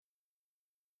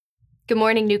Good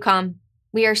morning, Newcom.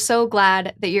 We are so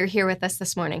glad that you're here with us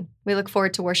this morning. We look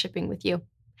forward to worshiping with you.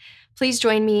 Please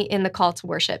join me in the call to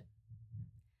worship.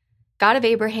 God of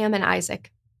Abraham and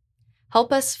Isaac,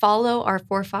 help us follow our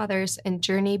forefathers and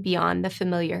journey beyond the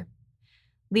familiar,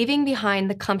 leaving behind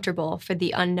the comfortable for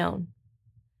the unknown.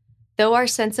 Though our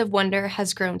sense of wonder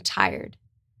has grown tired,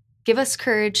 give us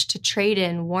courage to trade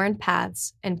in worn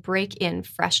paths and break in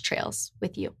fresh trails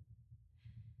with you.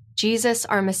 Jesus,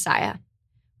 our Messiah,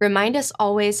 remind us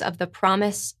always of the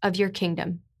promise of your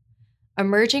kingdom,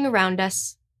 emerging around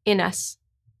us, in us,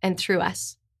 and through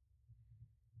us.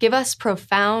 Give us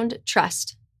profound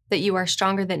trust that you are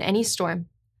stronger than any storm.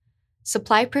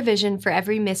 Supply provision for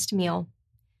every missed meal.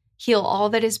 Heal all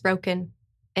that is broken,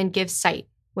 and give sight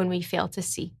when we fail to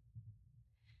see.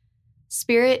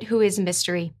 Spirit, who is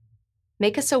mystery,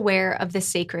 make us aware of the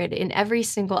sacred in every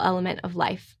single element of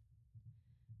life.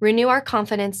 Renew our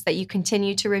confidence that you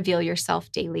continue to reveal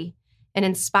yourself daily and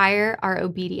inspire our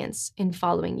obedience in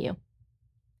following you.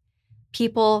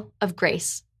 People of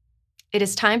grace, it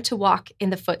is time to walk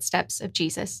in the footsteps of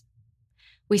Jesus.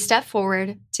 We step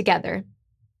forward together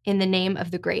in the name of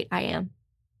the great I Am.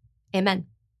 Amen.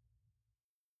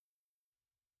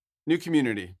 New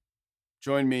community,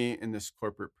 join me in this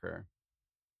corporate prayer.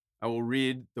 I will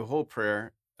read the whole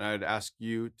prayer, and I'd ask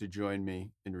you to join me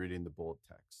in reading the bold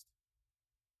text.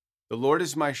 The Lord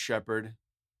is my shepherd,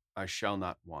 I shall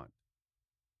not want.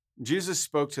 Jesus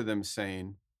spoke to them,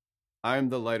 saying, I am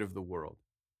the light of the world.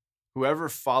 Whoever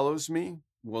follows me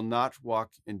will not walk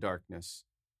in darkness,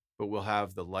 but will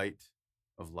have the light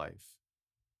of life.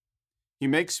 He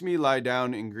makes me lie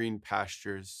down in green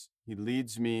pastures. He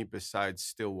leads me beside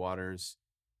still waters.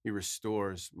 He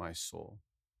restores my soul.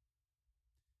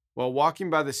 While walking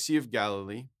by the Sea of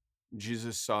Galilee,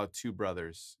 Jesus saw two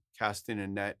brothers casting a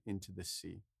net into the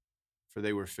sea, for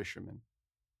they were fishermen.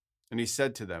 And he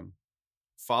said to them,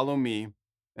 Follow me,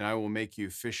 and I will make you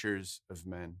fishers of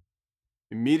men.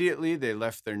 Immediately they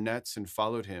left their nets and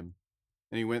followed him,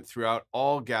 and he went throughout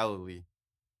all Galilee,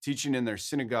 teaching in their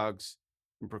synagogues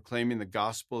and proclaiming the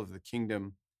gospel of the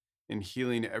kingdom and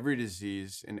healing every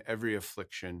disease and every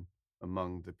affliction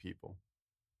among the people.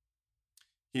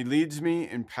 He leads me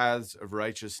in paths of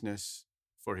righteousness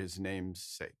for his name's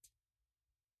sake.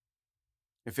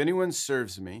 If anyone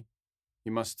serves me, he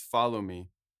must follow me,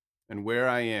 and where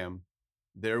I am,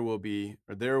 there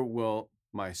will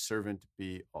my servant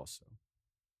be also.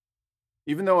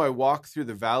 Even though I walk through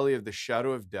the valley of the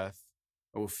shadow of death,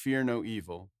 I will fear no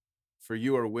evil, for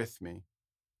you are with me.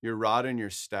 Your rod and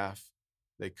your staff,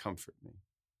 they comfort me.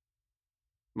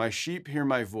 My sheep hear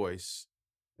my voice,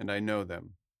 and I know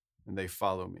them, and they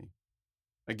follow me.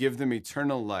 I give them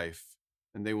eternal life,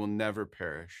 and they will never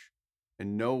perish,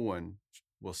 and no one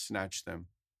will snatch them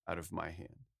out of my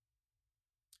hand.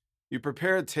 You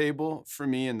prepare a table for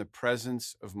me in the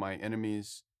presence of my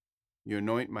enemies. You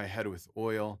anoint my head with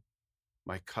oil.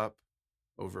 My cup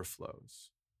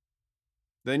overflows.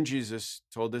 Then Jesus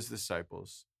told his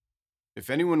disciples, If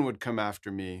anyone would come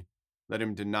after me, let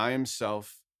him deny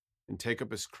himself and take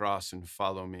up his cross and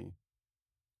follow me.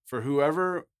 For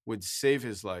whoever would save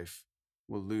his life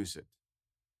will lose it.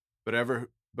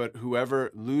 But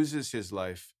whoever loses his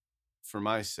life for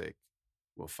my sake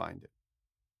will find it.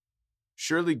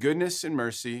 Surely goodness and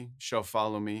mercy shall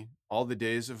follow me all the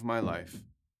days of my life,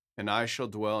 and I shall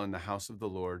dwell in the house of the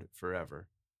Lord forever.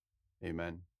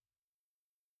 Amen.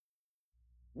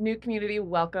 New community,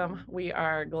 welcome. We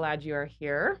are glad you are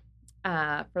here.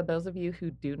 For those of you who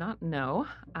do not know,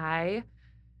 I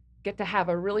get to have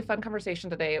a really fun conversation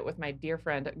today with my dear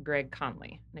friend, Greg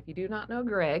Conley. And if you do not know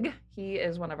Greg, he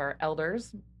is one of our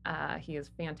elders. He is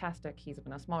fantastic. He's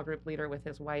been a small group leader with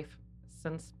his wife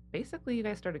since basically you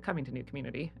guys started coming to New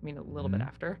Community. I mean, a little bit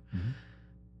after.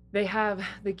 They have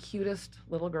the cutest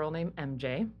little girl named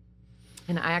MJ.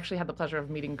 And I actually had the pleasure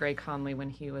of meeting Greg Conley when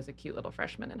he was a cute little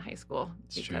freshman in high school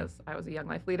because I was a Young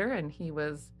Life leader and he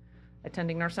was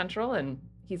attending North Central, and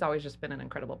he's always just been an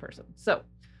incredible person. So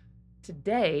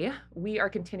today we are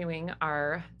continuing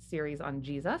our series on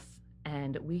Jesus,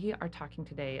 and we are talking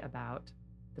today about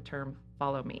the term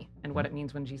follow me and what it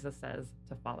means when Jesus says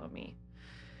to follow me.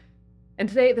 And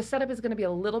today the setup is going to be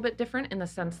a little bit different in the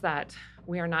sense that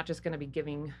we are not just going to be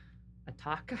giving a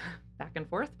talk back and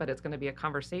forth, but it's going to be a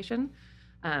conversation.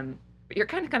 But you're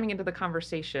kind of coming into the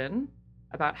conversation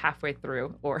about halfway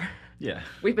through, or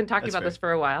we've been talking about this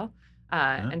for a while.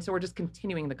 And so we're just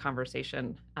continuing the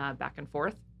conversation back and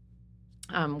forth.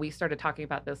 We started talking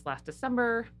about this last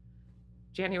December,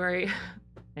 January,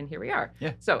 and here we are.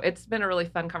 Yeah. So it's been a really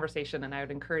fun conversation, and I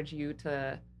would encourage you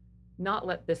to not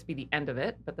let this be the end of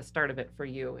it, but the start of it for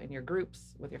you and your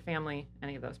groups, with your family,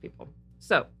 any of those people.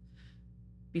 So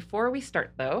Before we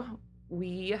start, though,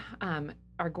 we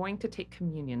are going to take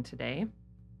communion today.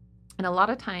 And a lot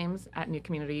of times at New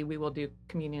Community, we will do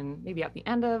communion maybe at the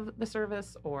end of the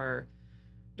service or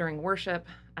during worship.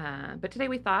 But today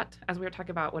we thought, as we were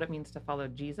talking about what it means to follow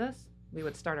Jesus, we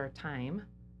would start our time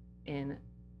in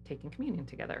taking communion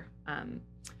together.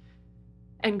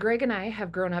 And Greg and I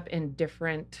have grown up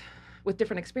with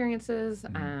different experiences.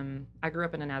 I grew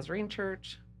up in a Nazarene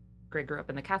church. Greg grew up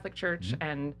in the Catholic Church.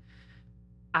 And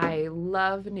I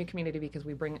love New Community because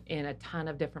we bring in a ton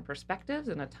of different perspectives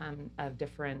and a ton of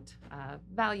different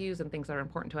values and things that are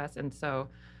important to us. And so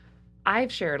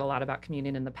I've shared a lot about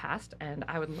communion in the past, and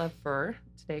I would love for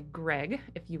today, Greg,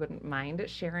 if you wouldn't mind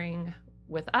sharing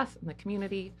with us in the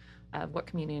community what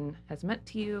communion has meant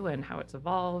to you and how it's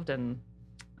evolved, and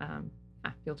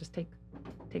if you'll just take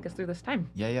us through this time.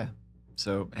 Yeah.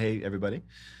 So, hey, everybody.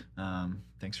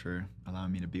 Thanks for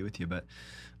allowing me to be with you. But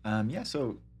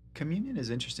so communion is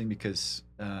interesting because,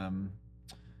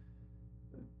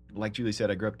 like Julie said,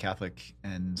 I grew up Catholic,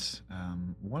 and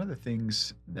one of the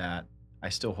things that I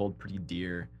still hold pretty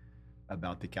dear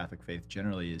about the Catholic faith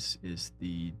generally is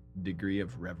the degree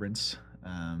of reverence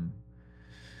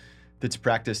that's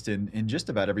practiced in just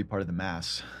about every part of the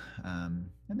Mass. And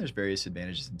there's various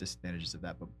advantages and disadvantages of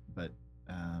that, but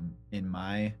in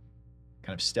my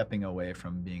kind of stepping away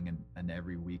from being an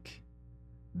every week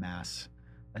Mass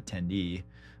attendee,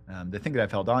 the thing that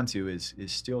I've held on to is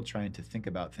still trying to think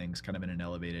about things kind of in an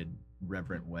elevated,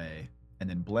 reverent way, and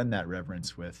then blend that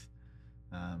reverence with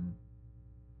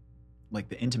like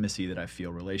the intimacy that I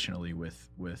feel relationally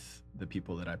with the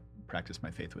people that I practice my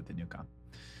faith with in Newcom.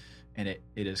 And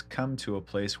it has come to a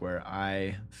place where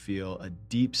I feel a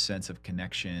deep sense of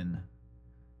connection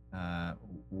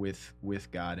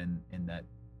with God, in that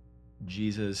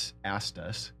Jesus asked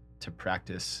us to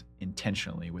practice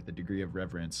intentionally with a degree of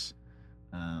reverence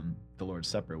the Lord's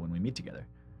Supper when we meet together.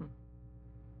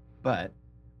 But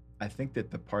I think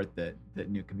that the part that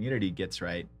New Community gets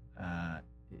right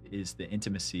is the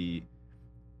intimacy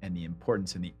and the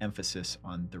importance and the emphasis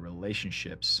on the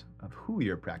relationships of who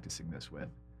you're practicing this with,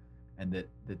 and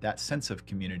that sense of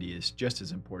community is just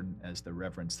as important as the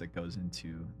reverence that goes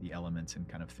into the elements and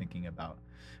kind of thinking about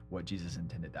what Jesus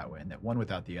intended that way, and that one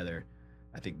without the other,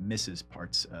 I think, misses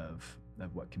parts of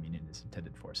what communion is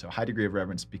intended for. So a high degree of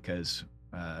reverence because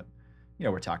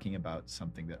we're talking about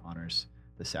something that honors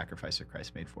the sacrifice that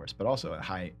Christ made for us, but also a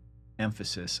high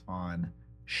emphasis on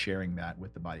sharing that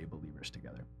with the body of believers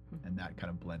together. And that kind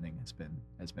of blending has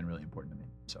been really important to me.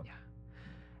 So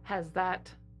how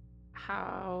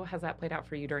has that played out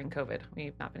for you during COVID?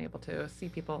 We've not been able to see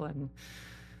people,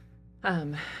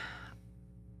 and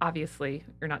obviously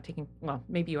you're not taking, well,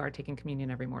 maybe you are taking communion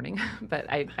every morning, but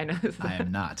I know this is I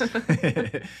am not.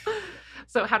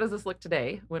 So how does this look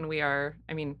today when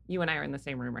you and I are in the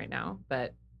same room right now,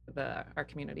 but our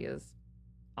community is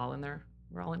we're all in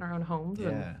our own homes.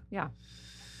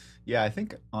 Yeah, I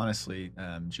think honestly,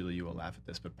 Julie, you will laugh at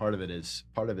this, but part of it is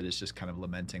just kind of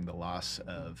lamenting the loss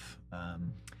of.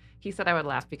 He said I would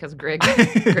laugh because Greg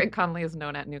Conley is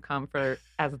known at Newcom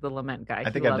as the lament guy.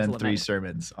 I think I've done 3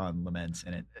 sermons on laments,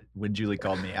 and when Julie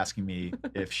called me asking me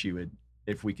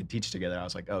if we could teach together, I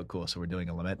was like, oh, cool, so we're doing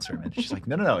a lament sermon. She's like,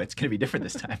 no, it's going to be different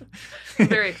this time.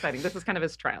 Very exciting. This is kind of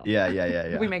his trial.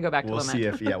 Yeah. We may go back to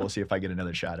lament. We'll see if I get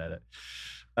another shot at it.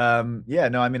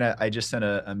 I just sent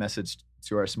a message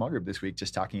to our small group this week,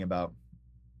 just talking about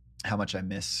how much I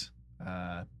miss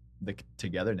the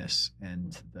togetherness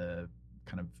and the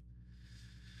kind of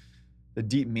the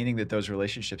deep meaning that those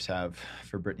relationships have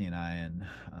for Brittany and I, and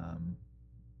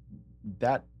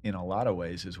that in a lot of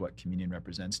ways is what communion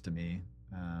represents to me,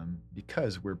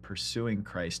 because we're pursuing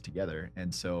Christ together.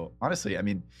 And so honestly,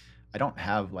 I don't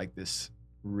have like this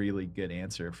really good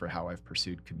answer for how I've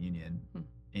pursued communion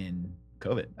in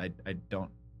COVID. I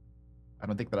don't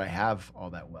think that I have all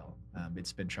that well.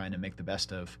 It's been trying to make the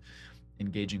best of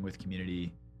engaging with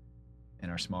community in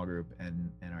our small group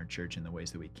and our church in the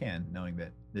ways that we can, knowing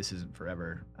that this isn't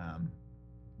forever.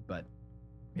 But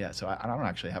yeah, so I don't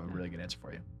actually have a really good answer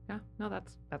for you. Yeah, no,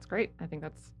 that's great. I think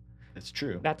it's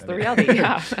true. That's the reality.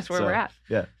 Yeah, that's where we're at.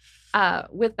 Yeah.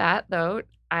 With that though,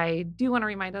 I do want to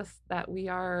remind us that we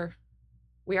are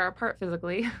apart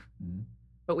physically,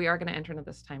 but we are going to enter into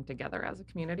this time together as a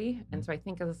community. And so I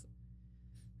think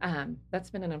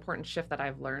that's been an important shift that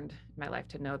I've learned in my life,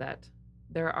 to know that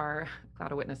there are a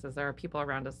cloud of witnesses. There are people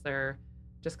around us there.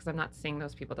 Just because I'm not seeing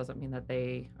those people doesn't mean that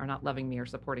they are not loving me or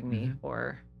supporting me.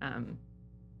 Or,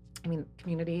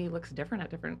 community looks different at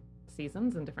different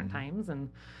seasons and different times. And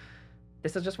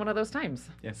this is just one of those times.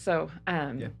 Yeah. So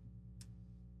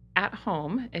at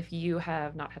home, if you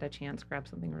have not had a chance, grab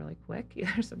something really quick,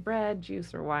 either some bread,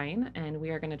 juice, or wine, and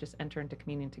we are going to just enter into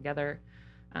communion together.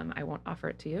 I won't offer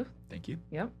it to you. Thank you.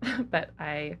 Yep. But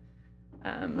I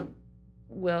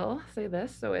will say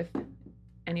this. So if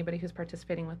anybody who's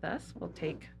participating with us will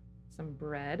take some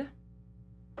bread.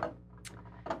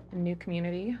 New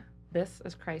community, this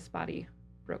is Christ's body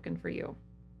broken for you.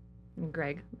 And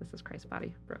Greg, this is Christ's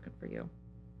body broken for you.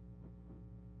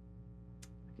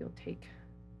 If you'll take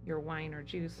your wine or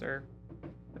juice or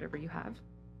whatever you have.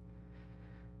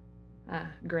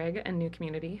 Greg and new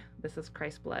community, this is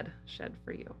Christ's blood shed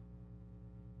for you.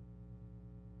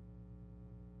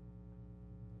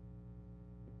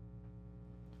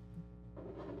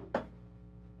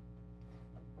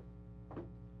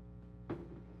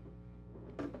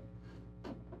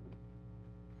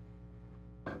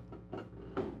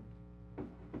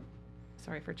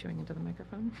 Sorry for chewing into the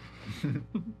microphone.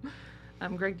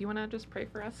 Greg, do you want to just pray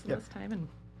for us this time? And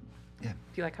Yeah. do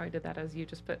you like how I did that as you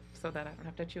just put so that I don't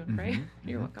have to chew and pray?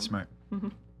 You're welcome. Smart.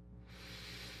 Mhm.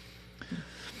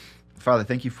 Father,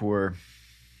 thank you for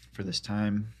this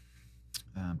time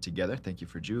together. Thank you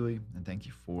for Julie, and thank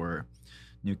you for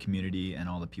new community and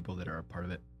all the people that are a part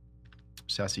of it.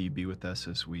 Just ask that you be with us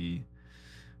as we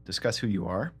discuss who you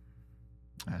are.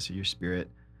 I ask that your Spirit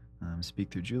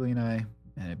speak through Julie and I,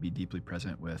 and it be deeply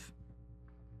present with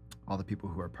all the people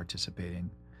who are participating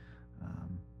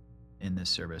in this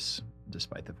service,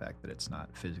 despite the fact that it's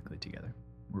not physically together.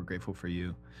 We're grateful for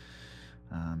you,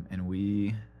 and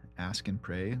we ask and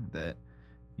pray that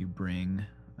you bring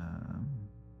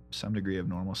some degree of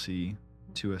normalcy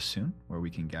to us soon, where we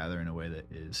can gather in a way that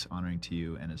is honoring to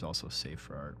you and is also safe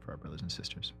for our brothers and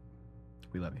sisters.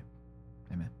 We love you.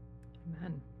 Amen.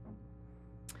 Amen.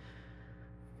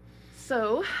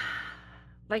 So,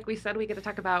 like we said, we get to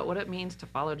talk about what it means to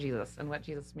follow Jesus and what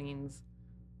Jesus means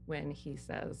when he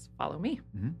says, follow me,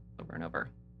 Mhm. over and over.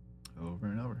 Over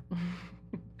and over.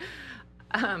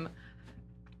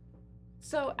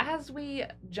 So as we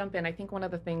jump in, I think one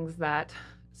of the things that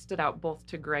stood out both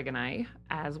to Greg and I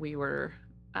as we were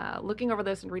looking over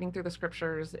this and reading through the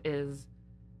scriptures is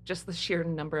just the sheer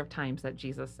number of times that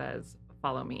Jesus says,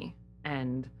 follow me.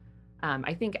 And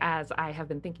I think as I have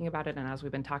been thinking about it and as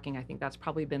we've been talking, I think that's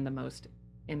probably been the most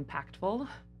impactful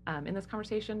in this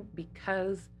conversation,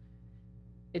 because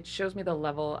it shows me the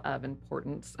level of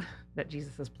importance that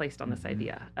Jesus has placed on this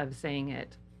idea of saying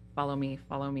it, follow me,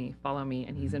 follow me, follow me.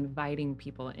 And he's inviting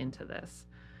people into this.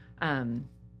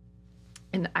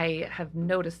 And I have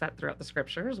noticed that throughout the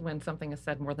scriptures, when something is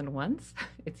said more than once,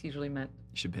 it's usually meant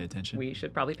You should pay attention. we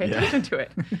should probably pay Yeah. attention to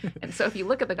it. And so if you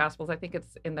look at the Gospels, I think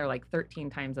it's in there like 13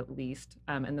 times at least.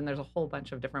 And then there's a whole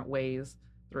bunch of different ways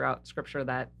throughout scripture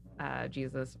that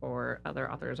Jesus or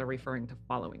other authors are referring to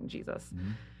following Jesus.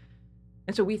 Mhm.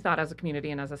 And so we thought as a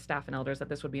community and as a staff and elders that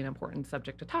this would be an important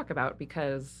subject to talk about,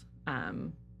 because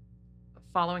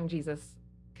following Jesus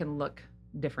can look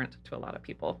different to a lot of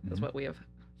people, is Mhm. what we have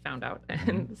found out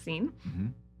and seen.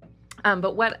 Mhm.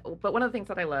 But one of the things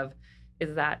that I love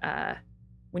is that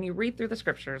when you read through the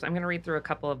scriptures, I'm going to read through a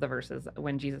couple of the verses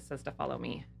when Jesus says to follow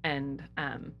me. And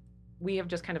we have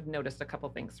just kind of noticed a couple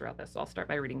things throughout this. So I'll start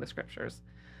by reading the scriptures.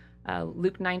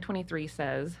 Luke 9:23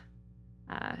 says,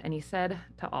 and he said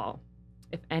to all,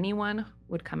 if anyone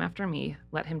would come after me,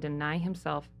 let him deny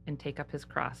himself and take up his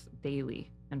cross daily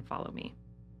and follow me.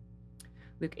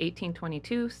 Luke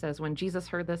 18:22 says, when Jesus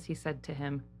heard this, he said to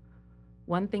him,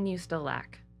 one thing you still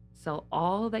lack, sell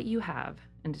all that you have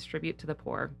and distribute to the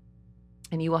poor,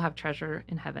 and you will have treasure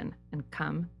in heaven, and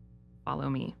come, follow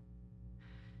me.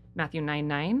 Matthew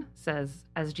 9:9 says,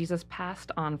 as Jesus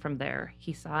passed on from there,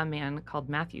 he saw a man called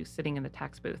Matthew sitting in the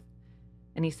tax booth,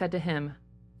 and he said to him,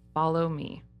 follow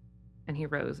me. And he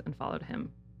rose and followed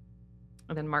him.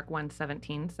 And then Mark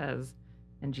 1:17 says,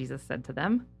 and Jesus said to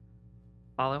them,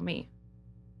 follow me,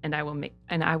 and I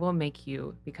will make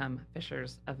you become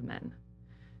fishers of men.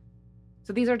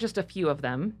 So these are just a few of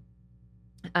them.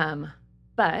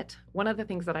 But one of the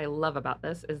things that I love about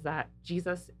this is that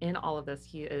Jesus, in all of this,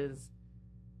 he is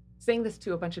saying this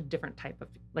to a bunch of different type of,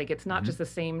 like, it's not just the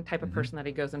same type of person that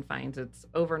he goes and finds. It's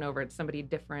over and over. It's somebody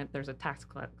different. There's a tax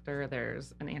collector.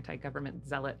 There's an anti-government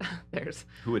zealot. There's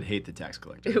Who would hate the tax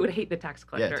collector? who would hate the tax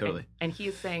collector. Yeah, totally. And he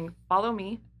is saying, follow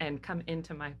me and come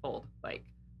into my fold. Like,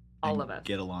 all And of us.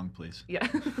 Get along, please. Yeah.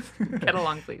 Get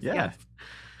along, please. Yeah.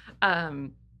 Yes.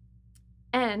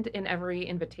 And in every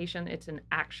invitation, it's an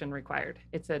action required.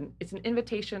 It's an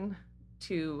invitation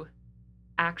to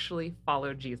actually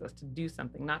follow Jesus, to do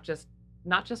something, not just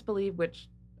believe, which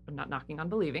I'm not knocking on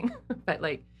believing, but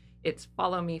like, it's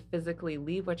follow me physically,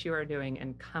 leave what you are doing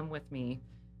and come with me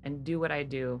and do what I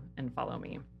do and follow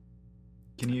me.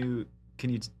 Can you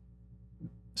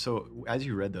so as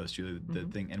you read those, Julie, the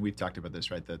Mhm. thing, and we've talked about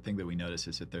this, right? The thing that we notice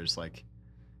is that there's like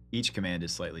each command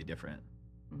is slightly different,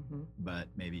 Mhm. but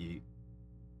maybe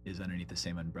is underneath the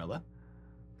same umbrella.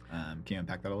 Can you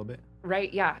unpack that a little bit?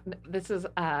 Right. Yeah. This is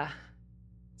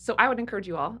so I would encourage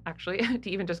you all actually to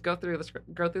even just go through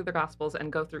the Gospels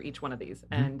and go through each one of these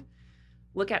and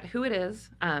look at who it is.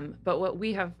 But what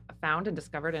we have found and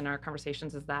discovered in our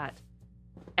conversations is that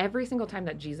every single time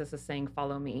that Jesus is saying,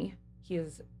 "Follow me," he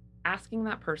is asking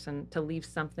that person to leave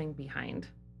something behind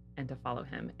and to follow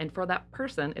him. And for that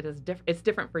person, it is it's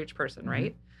different for each person,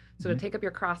 right? So to Mhm. take up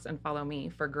your cross and follow me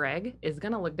for Greg is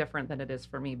going to look different than it is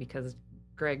for me because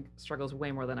Greg struggles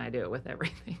way more than I do with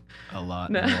everything. A lot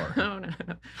No,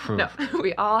 more. no.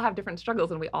 We all have different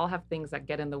struggles and we all have things that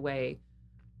get in the way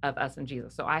of us and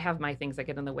Jesus. So I have my things that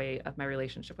get in the way of my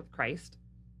relationship with Christ.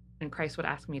 And Christ would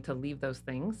ask me to leave those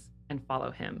things and follow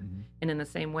him. Mhm. And in the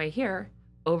same way here,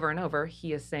 over and over,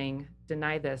 he is saying,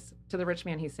 deny this. To the rich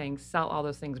man, he's saying, sell all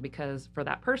those things because for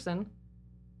that person,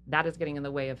 that is getting in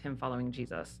the way of him following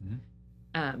Jesus.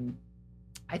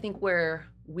 I think where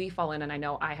we fall in, and I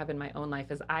know I have in my own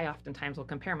life, is I oftentimes will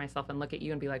compare myself and look at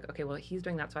you and be like, okay, well, he's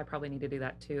doing that, so I probably need to do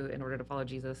that too in order to follow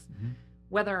Jesus,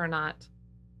 whether or not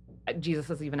Jesus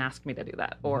has even asked me to do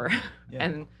that. Or, Yeah.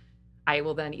 and I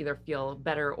will then either feel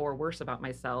better or worse about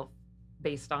myself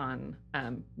based on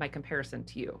my comparison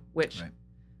to you, which Right.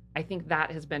 I think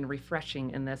that has been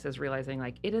refreshing in this, is realizing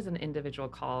like it is an individual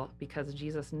call because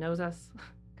Jesus knows us,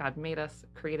 God made us,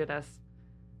 created us,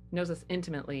 knows us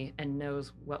intimately, and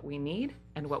knows what we need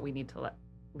and what we need to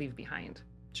leave behind.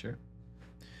 Sure.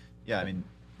 Yeah, I mean,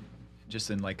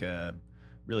 just in like a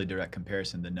really direct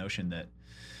comparison, the notion that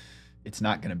it's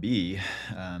not going to be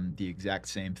the exact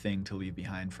same thing to leave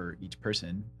behind for each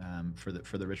person. For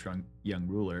the rich young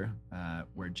ruler,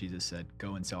 where Jesus said,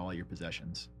 "Go and sell all your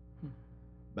possessions,"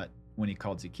 but when he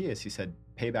called Zacchaeus, he said,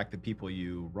 "Pay back the people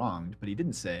you wronged," but he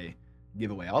didn't say,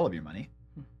 "Give away all of your money."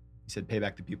 He said, "Pay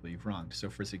back the people you've wronged." So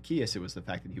for Zacchaeus, it was the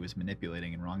fact that he was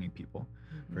manipulating and wronging people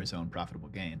for his own profitable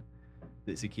gain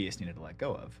that Zacchaeus needed to let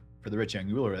go of. For the rich young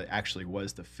ruler, it actually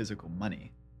was the physical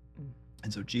money.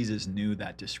 And so Jesus knew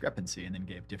that discrepancy and then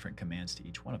gave different commands to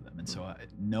each one of them. And so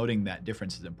noting that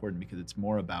difference is important because it's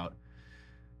more about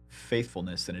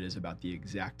faithfulness than it is about the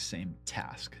exact same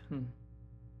task.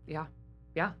 Yeah,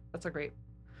 that's a great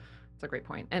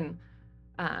point. And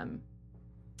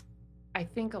I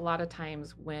think a lot of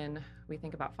times when we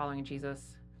think about following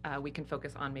Jesus, we can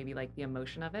focus on maybe like the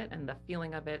emotion of it and the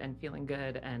feeling of it and feeling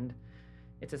good, and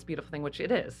it's this beautiful thing, which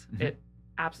it is. It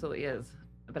absolutely is.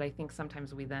 But I think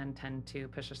sometimes we then tend to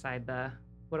push aside the,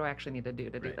 what do I actually need to do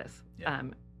to do this? Yeah.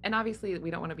 And obviously we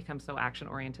don't want to become so action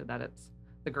oriented that it's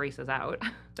the grace is out.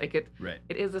 Like it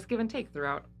is this give and take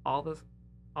throughout all the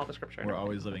scripture. We're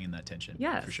always living in that tension.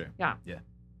 Yes. For sure. Yeah.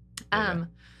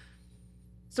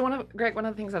 So one of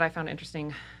the things that I found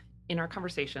interesting in our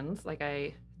conversations, like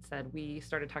I said, we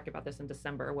started talking about this in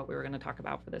December, what we were going to talk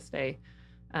about for this day.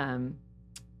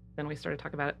 Then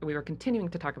we were continuing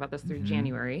to talk about this through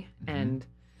January, and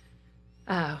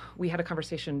we had a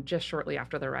conversation just shortly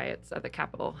after the riots at the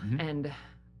Capitol. And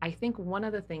I think one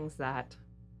of the things that,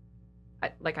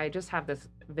 I just have this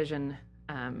vision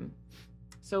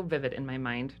so vivid in my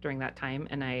mind during that time,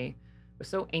 and I was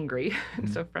so angry and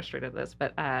so frustrated at this,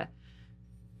 but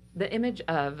the image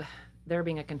of there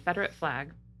being a Confederate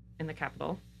flag in the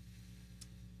Capitol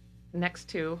next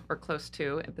to or close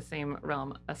to, at the same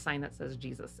realm, a sign that says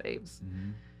Jesus saves.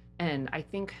 And I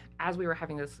think as we were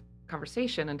having this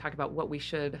conversation and talking about what we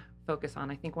should focus on,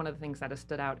 I think one of the things that has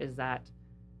stood out is that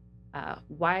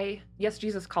yes,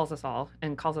 Jesus calls us all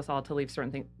and calls us all to leave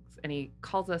certain things, and he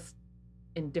calls us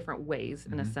in different ways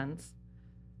in a sense,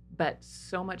 but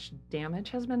so much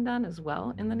damage has been done as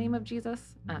well in the name of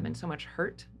Jesus, and so much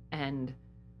hurt, and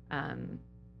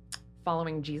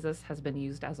following Jesus has been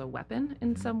used as a weapon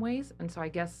in some ways. And so I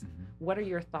guess, what are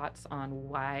your thoughts on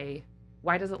why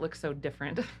does it look so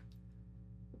different?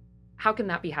 How can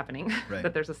that be happening? Right.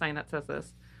 That there's a sign that says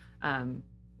this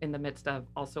in the midst of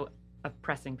also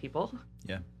oppressing people.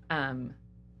 Yeah.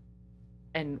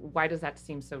 And why does that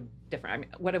seem so different? I mean,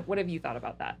 what have you thought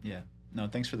about that? Yeah. No,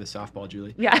 thanks for the softball,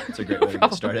 Julie. Yeah. It's a great way to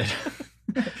get started.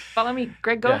 Follow me,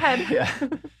 Greg, go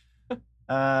ahead.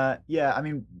 Yeah. I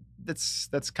mean,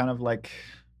 that's kind of like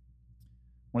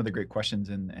one of the great questions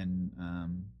and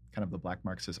kind of the black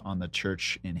marks on the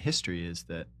church in history is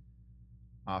that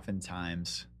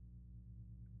oftentimes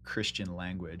Christian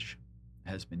language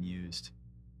has been used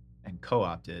and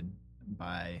co-opted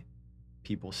by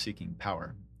people seeking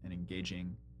power and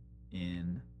engaging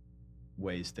in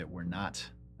ways that were not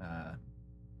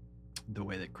the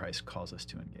way that Christ calls us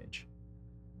to engage.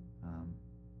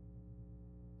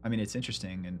 I mean, it's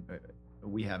interesting, and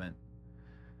we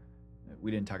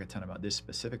didn't talk a ton about this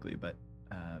specifically, but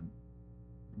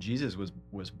Jesus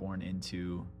was born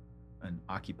into an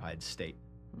occupied state,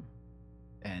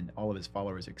 and all of his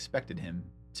followers expected him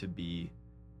to be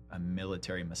a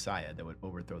military messiah that would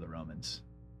overthrow the Romans.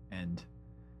 And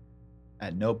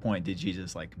at no point did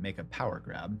Jesus like make a power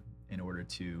grab in order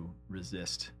to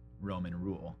resist Roman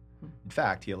rule. In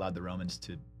fact, he allowed the Romans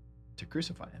to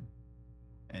crucify him.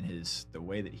 And the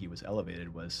way that he was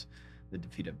elevated was the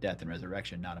defeat of death and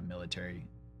resurrection, not a military,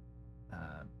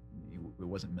 it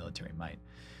wasn't military might.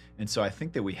 And so I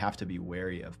think that we have to be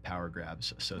wary of power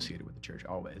grabs associated with the church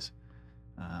always.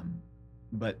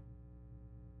 But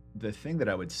the thing that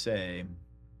I would say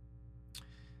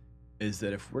is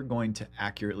that if we're going to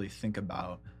accurately think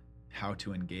about how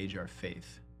to engage our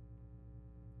faith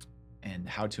and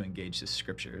how to engage the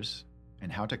scriptures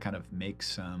and how to kind of make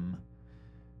some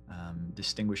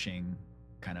distinguishing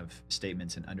kind of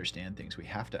statements and understand things, we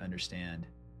have to understand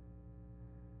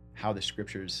how the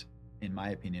scriptures, in my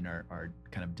opinion, are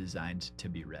kind of designed to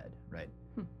be read, right?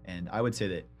 And I would say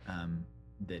that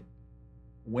that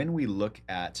when we look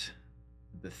at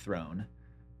the throne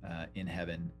in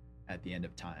heaven at the end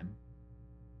of time,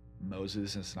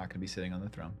 Moses is not going to be sitting on the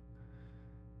throne.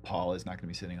 Paul is not going to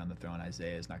be sitting on the throne.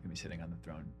 Isaiah is not going to be sitting on the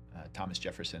throne. Thomas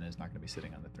Jefferson is not going to be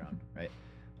sitting on the throne, right?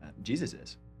 Jesus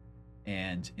is.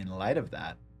 And in light of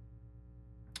that,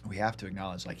 we have to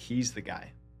acknowledge like he's the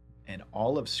guy. And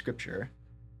all of Scripture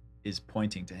is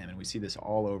pointing to him. And we see this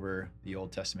all over the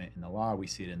Old Testament in the law. We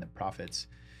see it in the prophets.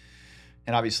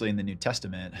 And obviously in the New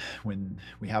Testament, when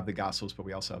we have the Gospels, but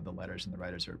we also have the letters, and the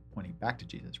writers are pointing back to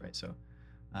Jesus, right? So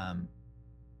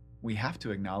we have to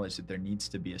acknowledge that there needs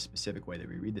to be a specific way that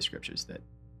we read the Scriptures that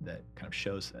kind of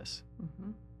shows this.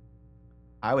 Mm-hmm.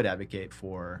 I would advocate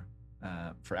for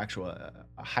actual a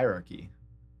hierarchy,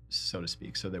 so to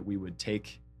speak, so that we would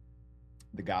take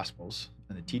the Gospels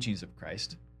and the teachings of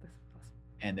Christ,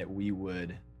 and that we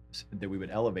would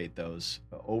elevate those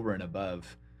over and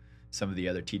above some of the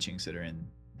other teachings that are in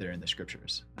the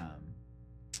Scriptures.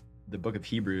 The book of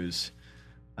Hebrews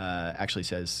actually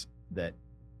says that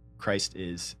Christ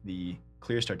is the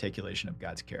clearest articulation of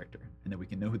God's character, and that we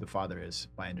can know who the Father is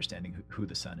by understanding who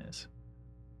the Son is.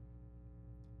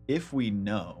 If we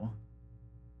know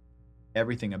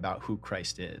everything about who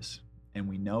Christ is, and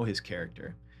we know his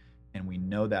character, and we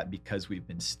know that because we've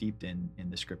been steeped in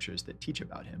the Scriptures that teach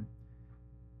about him,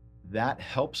 that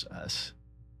helps us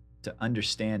to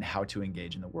understand how to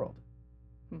engage in the world.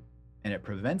 And it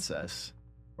prevents us,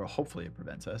 or hopefully it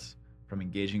prevents us, from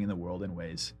engaging in the world in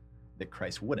ways that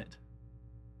Christ wouldn't.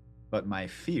 But my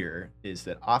fear is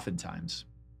that oftentimes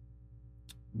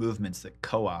movements that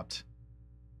co-opt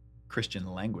Christian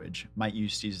language might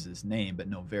use Jesus' name, but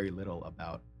know very little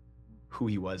about who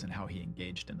he was and how he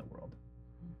engaged in the world.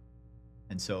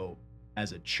 And so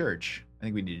as a church, I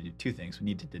think we need to do two things. We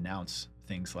need to denounce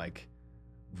things like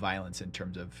violence, in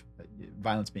terms of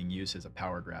violence being used as a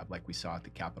power grab, like we saw at the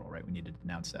Capitol, right? We need to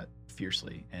denounce that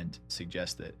fiercely and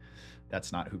suggest that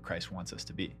that's not who Christ wants us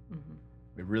to be. Mm-hmm.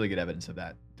 We have really good evidence of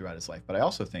that throughout his life. But I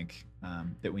also think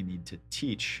that we need to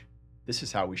teach, this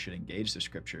is how we should engage the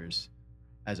Scriptures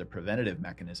as a preventative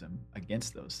mechanism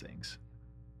against those things,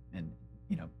 and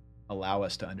allow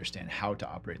us to understand how to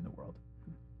operate in the world.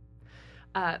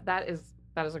 That is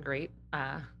a great,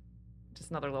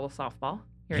 just another little softball.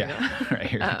 Here you go. Right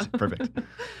here. Perfect.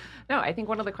 No, I think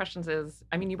one of the questions is,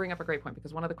 you bring up a great point,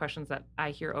 because one of the questions that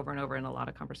I hear over and over in a lot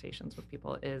of conversations with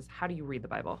people is, how do you read the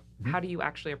Bible? Mm-hmm. How do you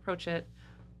actually approach it?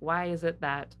 Why is it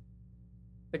that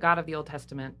the God of the Old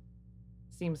Testament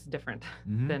seems different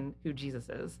mm-hmm. than who Jesus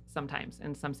is sometimes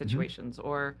in some situations? Mm-hmm.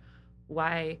 Or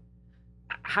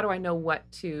how do I know what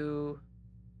to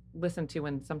listen to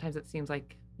when sometimes it seems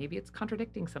like maybe it's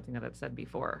contradicting something that I've said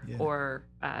before? Yeah. Or,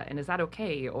 and is that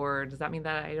okay? Or does that mean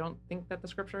that I don't think that the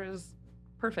Scripture is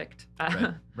perfect?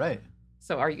 Right.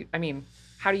 So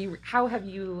how have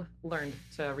you learned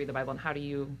to read the Bible, and how do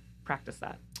you practice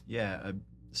that? Yeah.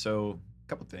 So a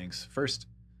couple things. First,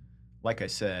 like I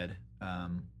said,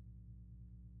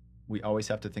 we always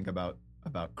have to think about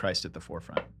Christ at the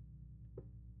forefront.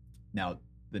 Now,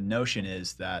 the notion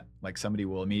is that, like, somebody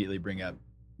will immediately bring up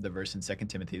the verse in 2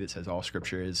 Timothy that says all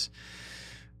Scripture is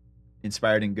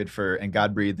inspired and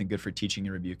God-breathed and good for teaching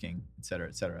and rebuking, et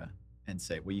cetera, and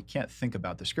say, well, you can't think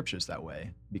about the Scriptures that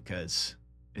way because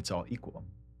it's all equal.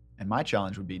 And my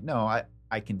challenge would be, no,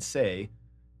 I can say,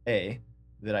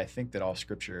 that I think that all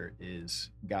Scripture is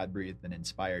God-breathed and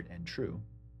inspired and true,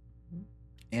 mm-hmm.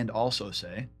 and also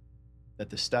say that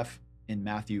the stuff in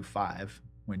Matthew 5,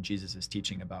 when Jesus is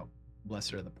teaching about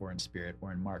blessed are the poor in spirit,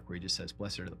 or in Mark where he just says,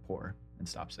 blessed are the poor, and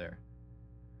stops there.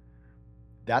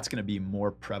 That's going to be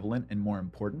more prevalent and more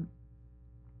important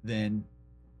than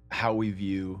how we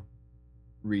view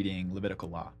reading Levitical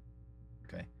law.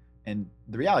 Okay. And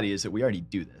the reality is that we already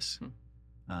do this.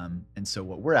 And so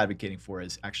what we're advocating for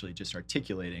is actually just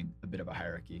articulating a bit of a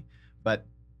hierarchy. But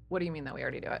What do you mean that we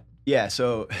already do it? yeah,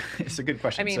 so it's a good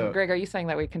question. I mean, So, Greg, are you saying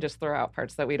that we can just throw out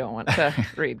parts that we don't want to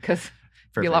read? Because it'd be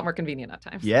a perfect. lot more convenient at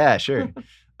times. Yeah, sure.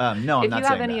 No, I'm If not you have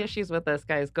saying any that. issues with this,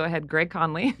 guys, go ahead. Greg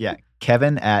Conley. Yeah,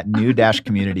 Kevin at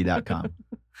new-community.com.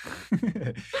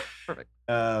 Perfect.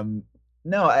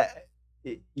 No,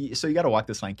 so you got to walk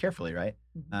this line carefully, right?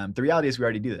 Mhm. The reality is we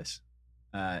already do this.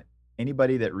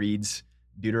 Anybody that reads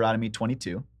Deuteronomy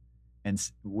 22,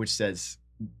 which says,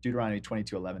 Deuteronomy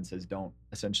 22:11 says, don't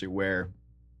essentially wear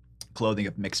clothing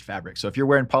of mixed fabric. So if you're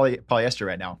wearing polyester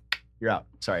right now, you're out.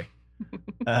 Sorry.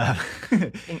 Dang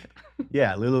it.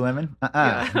 Yeah, Lululemon.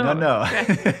 Yeah. No.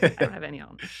 Okay. I don't have any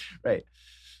on. Right.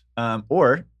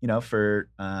 Or, for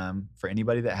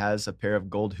anybody that has a pair of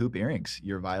gold hoop earrings,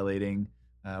 you're violating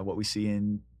what we see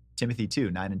in Timothy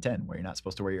 2, 9 and 10, where you're not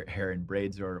supposed to wear your hair in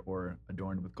braids or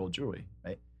adorned with gold jewelry,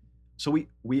 right? So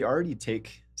we already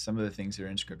take some of the things that are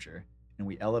in Scripture and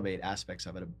we elevate aspects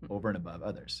of it over and above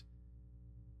others.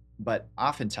 But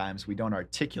oftentimes we don't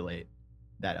articulate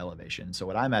that elevation. So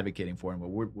what I'm advocating for and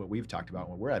what we've talked about,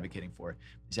 what we're advocating for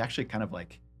is actually kind of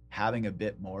like having a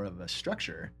bit more of a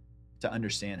structure to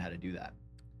understand how to do that.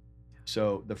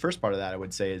 So the first part of that I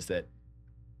would say is that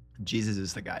Jesus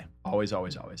is the guy, always,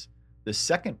 always, always. The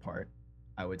second part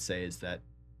I would say is that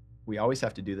we always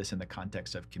have to do this in the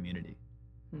context of community.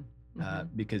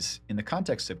 Because in the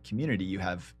context of community, you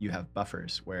have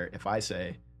buffers where if I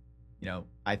say,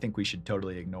 I think we should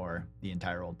totally ignore the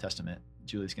entire Old Testament,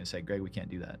 Julie's going to say, Greg, we can't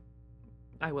do that.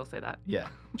 I will say that. Yeah,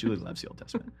 Julie loves the Old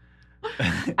Testament.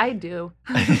 I do.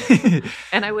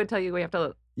 And I would tell you we have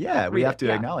to. Yeah, we read have it. to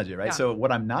Yeah. acknowledge it, right? Yeah. So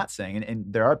what I'm not saying, and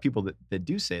there are people that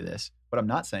do say this, what I'm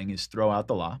not saying is throw out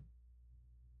the law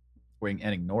and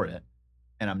ignore it.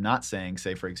 And I'm not saying,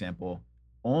 say, for example,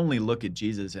 only look at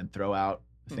Jesus and throw out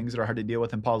the things that are hard to deal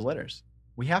with in Paul's letters.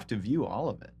 We have to view all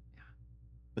of it.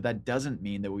 But that doesn't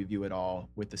mean that we view it all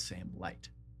with the same light,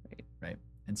 right?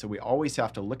 And so we always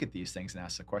have to look at these things and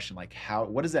ask the question, like,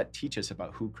 what does that teach us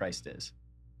about who Christ is?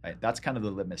 Right? That's kind of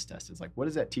the litmus test. It's like, what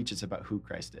does that teach us about who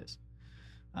Christ is?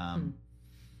 An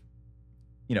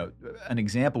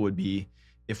example would be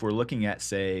if we're looking at,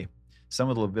 say, some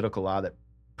of the Levitical law that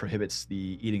prohibits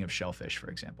the eating of shellfish, for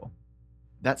example.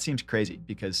 That seems crazy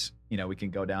because, we can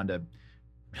go down to,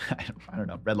 I don't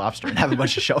know, Red Lobster and have a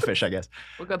bunch of shellfish, I guess.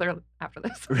 We'll go there after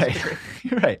this. Right.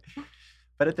 Right.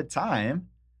 But at the time,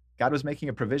 God was making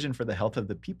a provision for the health of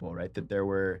the people, right? That there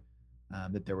were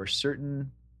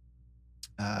certain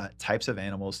types of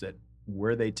animals that,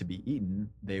 were they to be eaten,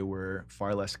 they were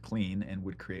far less clean and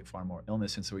would create far more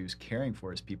illness. And so he was caring for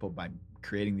his people by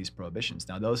creating these prohibitions.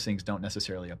 Now, those things don't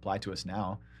necessarily apply to us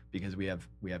now because we have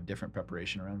different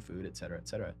preparation around food, et cetera, et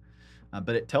cetera.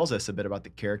 But it tells us a bit about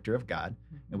the character of God.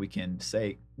 And we can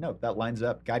say, no, that lines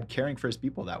up. God caring for his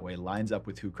people that way lines up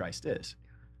with who Christ is.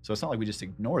 So it's not like we just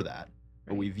ignore that,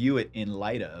 but we view it in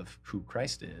light of who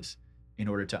Christ is in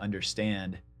order to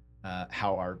understand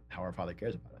how our Father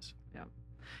cares about us.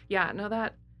 Yeah, no,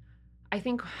 that I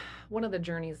think one of the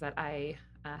journeys that I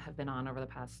have been on over the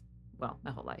past, well,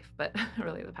 my whole life, but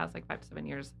really the past like 5 to 7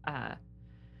 years. I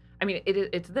mean,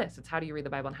 it's how do you read the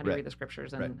Bible and how do you read the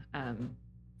scriptures,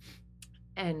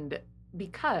 and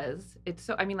because it's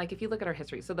so, I mean, like if you look at our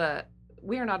history, so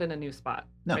we are not in a new spot,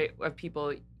 right? Of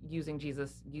people using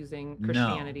Jesus, using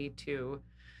Christianity to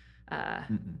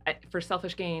for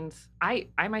selfish gains. I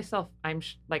myself,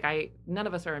 none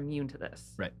of us are immune to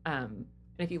this, right?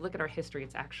 And if you look at our history,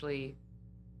 it's actually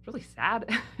really sad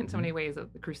in so many ways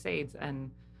of the Crusades and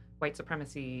white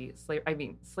supremacy,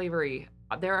 slavery.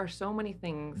 There are so many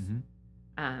things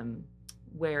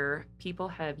where people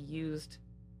have used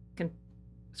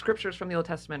scriptures from the Old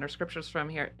Testament or scriptures from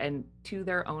here and to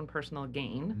their own personal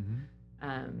gain,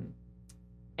 and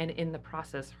in the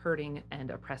process hurting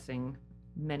and oppressing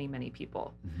many, many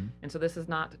people. And so this is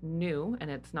not new,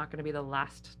 and it's not going to be the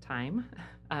last time.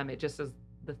 It just is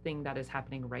the thing that is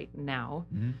happening right now.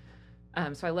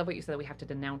 So I love what you said, that we have to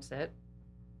denounce it.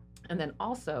 And then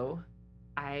also,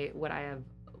 what I have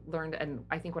learned, and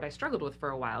I think what I struggled with for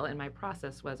a while in my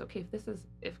process was, okay,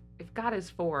 if God is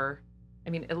for,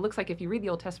 I mean, it looks like if you read the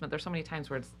Old Testament, there's so many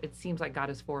times where it seems like God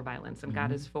is for violence and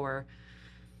God is for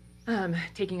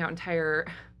taking out entire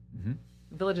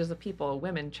villages of people,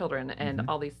 women, children, and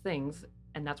all these things.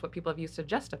 And that's what people have used to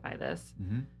justify this.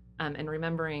 And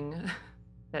remembering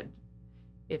that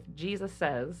if Jesus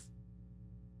says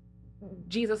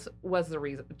Jesus was the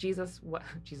reason. Jesus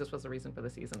was the reason for the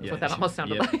season. Is Yeah, what that almost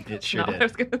sounded like. It sure Not did. what I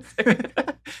was going to say.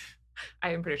 I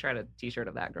am pretty sure I had a T-shirt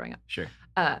of that growing up. Sure.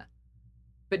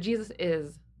 But Jesus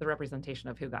is the representation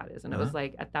of who God is, and it was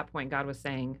like at that point God was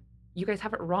saying, "You guys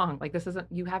have it wrong. Like this isn't.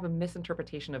 You have a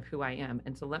misinterpretation of who I am,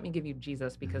 and so let me give you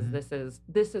Jesus because this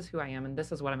is who I am, and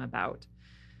this is what I'm about."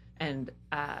 And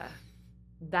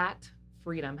that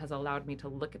freedom has allowed me to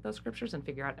look at those scriptures and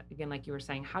figure out, again, like you were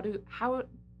saying, how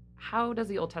does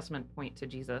the Old Testament point to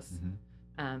Jesus?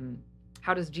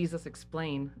 How does Jesus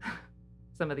explain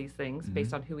some of these things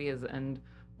based on who he is and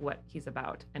what he's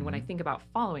about? And when I think about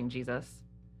following Jesus,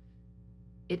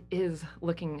 it is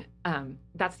looking,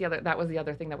 that was the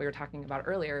other thing that we were talking about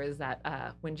earlier, is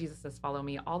that when Jesus says, follow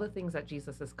me, all the things that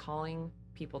Jesus is calling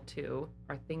people to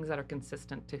are things that are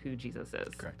consistent to who Jesus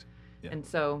is. Correct. Yeah. And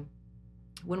so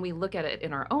when we look at it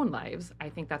in our own lives, I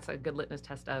think that's a good litmus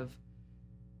test of,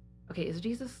 okay, is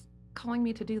Jesus calling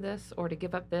me to do this or to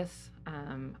give up this?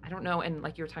 I don't know. And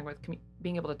like you were talking about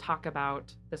being able to talk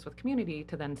about this with community,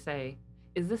 to then say,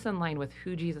 is this in line with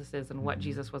who Jesus is and what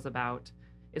Jesus was about?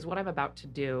 Is what I'm about to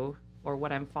do, or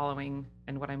what I'm following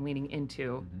and what I'm leaning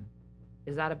into,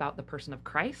 is that about the person of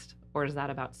Christ, or is that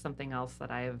about something else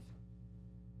that I've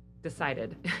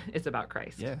decided is about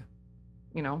Christ? Yeah.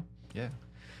 You know? Yeah.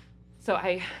 So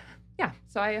I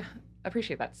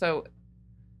appreciate that. So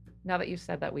now that you've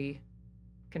said that we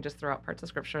can just throw out parts of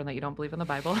scripture and that you don't believe in the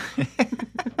Bible,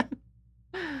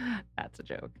 that's a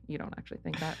joke. You don't actually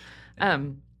think that.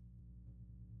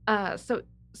 So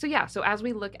as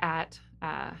we look at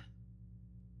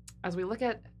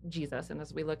Jesus, and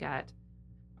as we look at,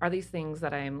 are these things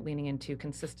that I'm leaning into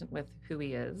consistent with who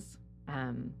he is?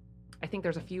 I think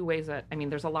there's a few ways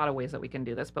there's a lot of ways that we can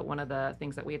do this, but one of the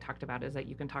things that we had talked about is that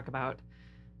you can talk about,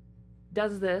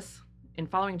 does this, in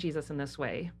following Jesus in this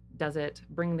way, does it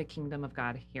bring the kingdom of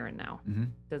God here and now?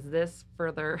 Does this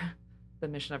further the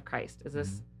mission of Christ? Is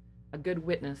this a good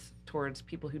witness towards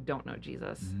people who don't know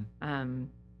Jesus?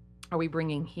 Are we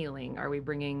bringing healing? Are we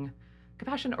bringing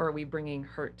compassion, or are we bringing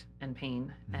hurt and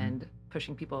pain and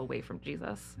pushing people away from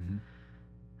Jesus?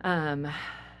 And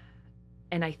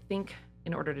I think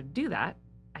in order to do that,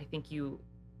 I think you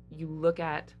look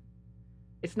at,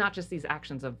 it's not just these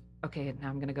actions of, okay, now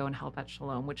I'm going to go and help at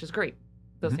Shalom, which is great.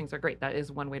 Those things are great. That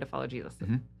is one way to follow Jesus.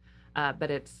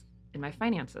 But it's in my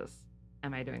finances.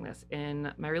 Am I doing this?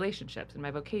 In my relationships, in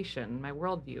my vocation, my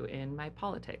worldview, in my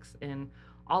politics, in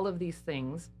all of these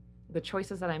things, the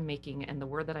choices that I'm making and the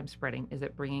word that I'm spreading, is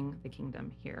it bringing the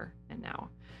kingdom here and now?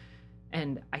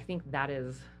 And I think that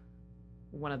is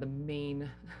one of the main,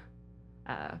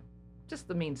 just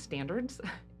the main standards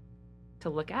to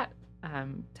look at,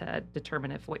 to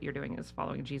determine if what you're doing is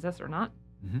following Jesus or not.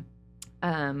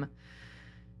 And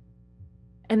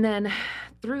then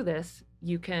through this,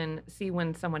 you can see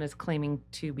when someone is claiming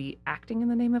to be acting in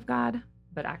the name of God,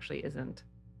 but actually isn't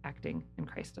acting in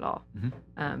Christ at all.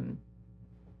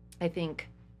 I think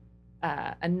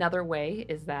another way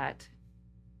is that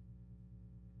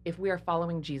if we are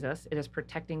following Jesus, it is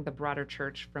protecting the broader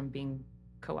church from being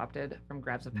co-opted from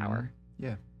grabs of power.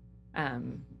 Yeah.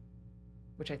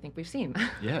 Which I think we've seen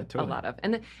totally. a lot of.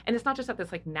 And it's not just at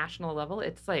this like national level,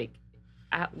 it's like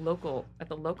at the local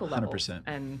level. 100%.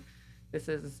 And this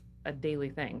is a daily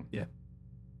thing. Yeah.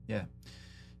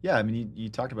 I mean, you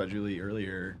talked about, Julie,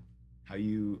 earlier how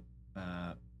you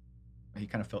kind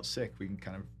of felt sick. We can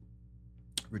kind of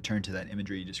return to that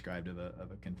imagery you described of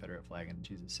a Confederate flag and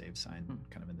Jesus Saves sign,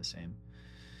 kind of in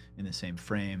the same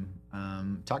frame.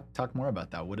 Talk more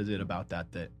about that. What is it about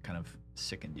that kind of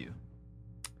sickened you?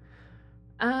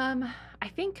 I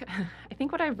think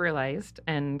what I've realized,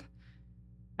 and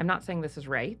I'm not saying this is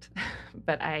right,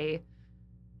 but I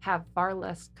have far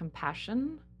less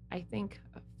compassion, I think,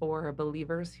 for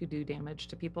believers who do damage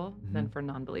to people than for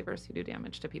non-believers who do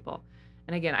damage to people.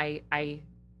 And again, I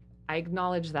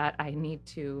acknowledge that I need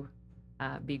to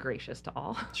be gracious to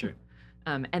all. Sure.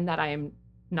 And that I am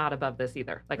not above this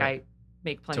either. Like, right. I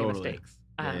make plenty of mistakes.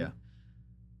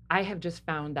 I have just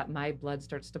found that my blood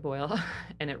starts to boil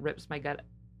and it rips my gut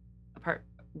apart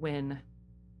when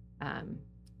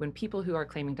people who are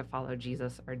claiming to follow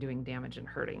Jesus are doing damage and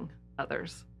hurting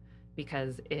others,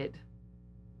 because it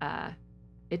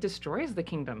destroys the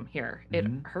kingdom here. It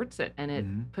hurts it, and it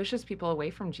pushes people away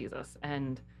from Jesus.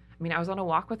 And I mean, I was on a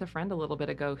walk with a friend a little bit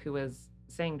ago who was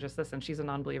saying just this, and she's a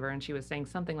non-believer, and she was saying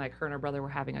something like her and her brother were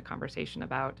having a conversation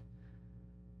about,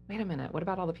 wait a minute, what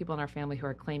about all the people in our family who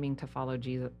are claiming to follow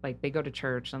Jesus? Like, they go to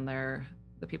church and they're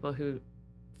the people who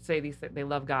say they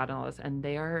love God and all this, and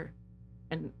they are,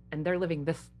 and they're living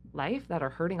this life that are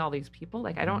hurting all these people.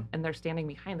 Like, I don't, and they're standing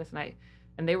behind this. And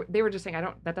And they were just saying,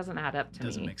 that doesn't add up to me.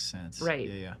 Doesn't make sense. Right.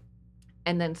 Yeah.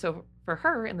 And then so for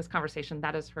her in this conversation,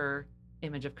 that is her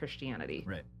image of Christianity.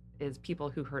 Right. Is people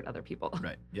who hurt other people.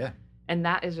 Right. Yeah. And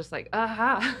that is just like,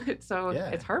 So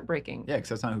it's heartbreaking. Yeah, because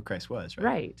that's not who Christ was, right?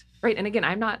 Right. Right. And again,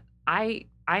 I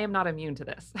am not immune to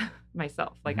this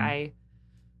myself. Like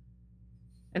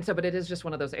but it is just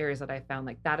one of those areas that I found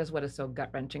like that is what is so gut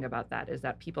wrenching about that is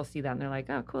that people see that and they're like,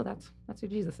 oh, cool, that's who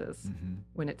Jesus is.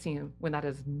 When that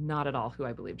is not at all who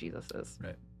I believe Jesus is.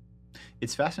 Right.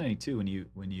 It's fascinating too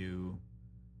when you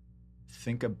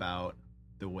think about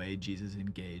the way Jesus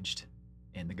engaged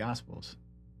in the Gospels.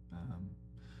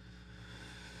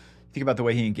 Think about the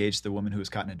way he engaged the woman who was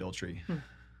caught in adultery.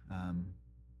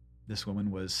 This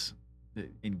woman was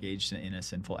engaged in a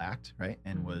sinful act, right?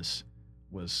 And was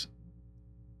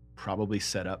probably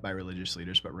set up by religious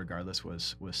leaders, but regardless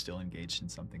was still engaged in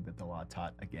something that the law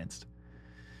taught against.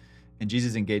 And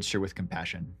Jesus engaged her with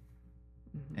compassion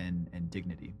and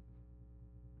dignity.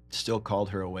 Still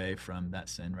called her away from that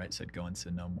sin, right? Said, go and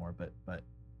sin no more, but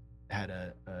had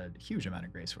a huge amount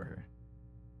of grace for her.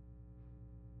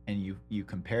 And you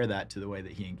compare that to the way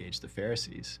that he engaged the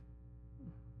Pharisees,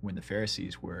 when the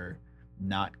Pharisees were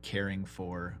not caring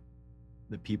for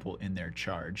the people in their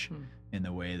charge in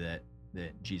the way that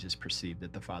Jesus perceived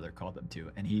that the Father called them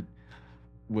to. And he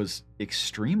was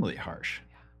extremely harsh.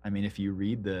 Yeah. I mean, if you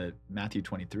read the Matthew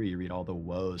 23, you read all the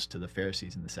woes to the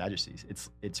Pharisees and the Sadducees.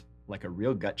 It's like a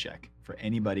real gut check for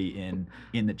anybody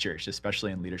in the church,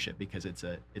 especially in leadership, because it's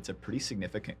a pretty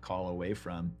significant call away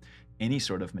from any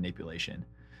sort of manipulation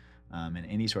and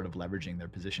any sort of leveraging their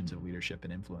positions of leadership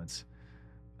and influence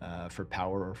for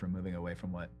power or for moving away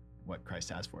from what Christ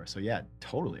has for us. So yeah,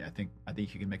 totally. I think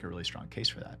you can make a really strong case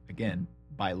for that. Again,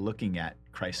 by looking at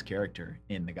Christ's character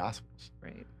in the Gospels.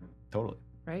 Right. Totally.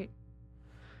 Right.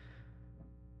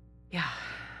 Yeah.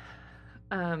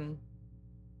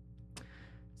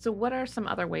 So what are some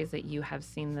other ways that you have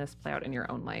seen this play out in your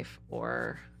own life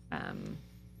or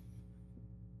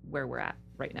where we're at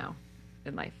right now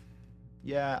in life?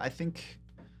 Yeah, I think,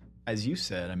 as you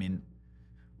said, I mean,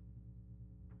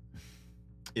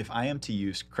 if I am to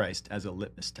use Christ as a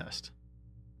litmus test,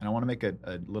 and I want to make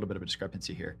a little bit of a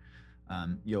discrepancy here,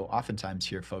 you'll oftentimes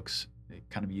hear folks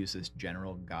kind of use this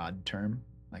general God term,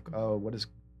 like, oh, what does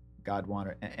God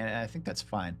want? And I think that's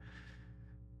fine.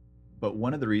 But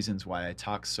one of the reasons why I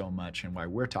talk so much and why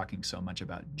we're talking so much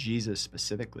about Jesus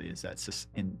specifically is that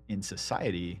in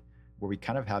society where we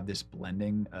kind of have this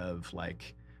blending of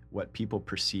like what people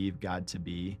perceive God to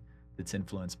be that's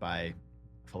influenced by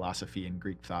philosophy and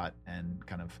Greek thought and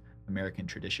kind of American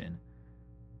tradition,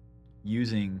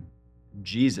 using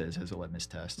Jesus as a litmus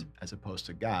test as opposed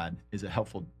to God is a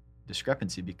helpful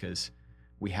discrepancy because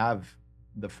we have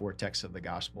the four texts of the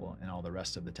gospel and all the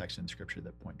rest of the texts in scripture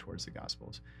that point towards the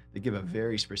gospels. They give a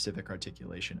very specific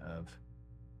articulation of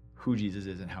who Jesus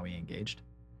is and how he engaged.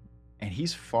 And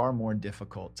he's far more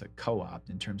difficult to co-opt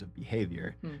in terms of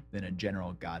behavior than a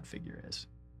general God figure is.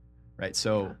 Right.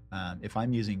 So if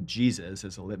I'm using Jesus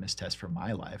as a litmus test for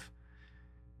my life,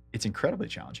 it's incredibly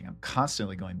challenging. I'm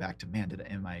constantly going back to, man,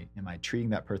 am I treating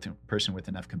that person with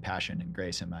enough compassion and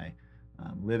grace? Am I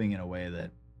living in a way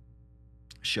that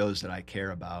shows that I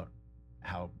care about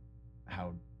how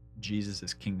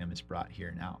Jesus' kingdom is brought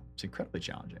here now? It's incredibly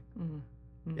challenging.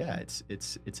 Mm-hmm. Yeah,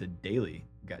 it's a daily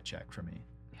gut check for me.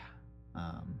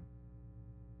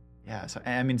 Yeah. So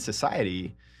I mean,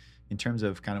 society, in terms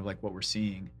of kind of like what we're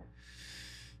seeing,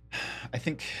 I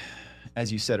think,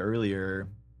 as you said earlier,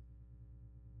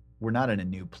 we're not in a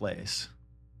new place.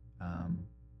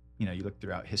 You look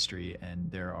throughout history and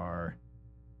there are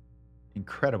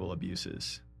incredible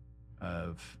abuses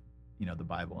of, the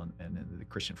Bible and the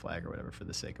Christian flag or whatever for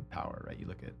the sake of power, right? You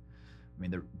look at,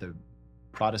 the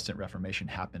Protestant Reformation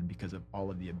happened because of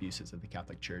all of the abuses of the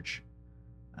Catholic Church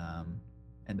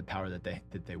and the power that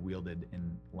they wielded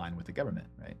in line with the government,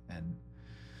 right? And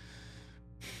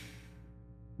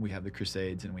we have the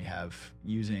Crusades, and we have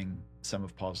using some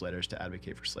of Paul's letters to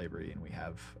advocate for slavery, and we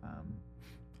have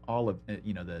all of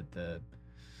the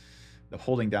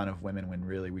holding down of women when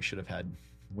really we should have had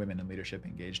women in leadership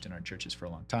engaged in our churches for a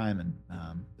long time, and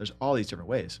there's all these different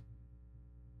ways.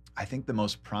 I think the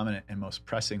most prominent and most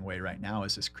pressing way right now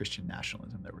is this Christian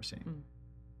nationalism that we're seeing.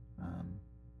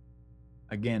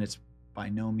 Again, it's by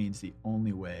no means the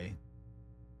only way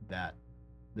that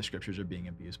the scriptures are being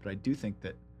abused, but I do think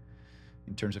that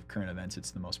in terms of current events,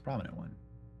 it's the most prominent one.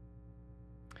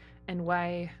 And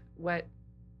why? What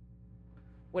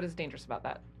is dangerous about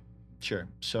that? Sure.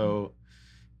 So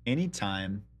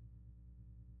anytime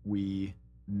we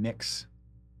mix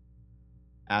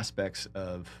aspects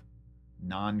of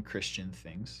non-Christian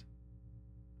things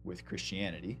with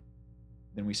Christianity,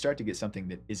 then we start to get something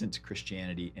that isn't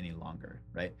Christianity any longer,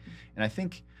 right? And I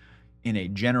think in a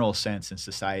general sense in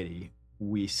society,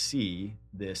 we see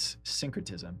this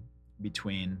syncretism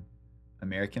between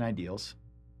American ideals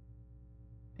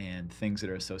and things that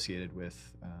are associated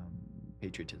with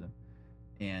patriotism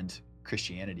and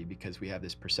Christianity, because we have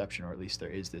this perception, or at least there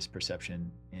is this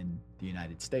perception in the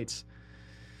United States,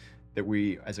 that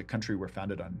we as a country were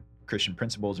founded on Christian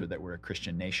principles, or that we're a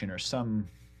Christian nation, or some,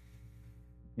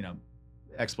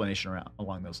 explanation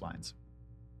along those lines.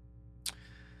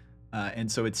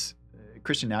 And so it's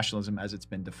Christian nationalism as it's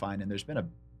been defined, and there's been a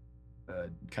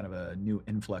kind of a new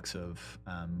influx of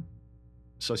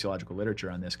sociological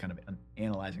literature on this, kind of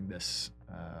analyzing this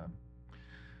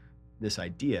this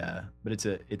idea, but it's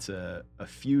a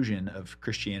fusion of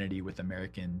Christianity with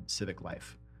American civic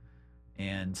life.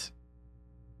 And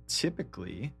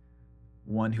typically,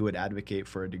 one who would advocate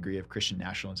for a degree of Christian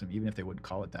nationalism, even if they wouldn't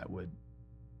call it that, would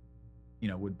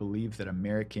believe that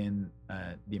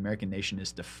the American nation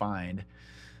is defined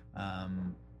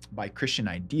by Christian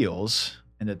ideals,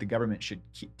 and that the government should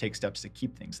take steps to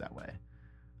keep things that way.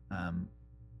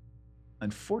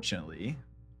 Unfortunately,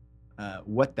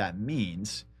 what that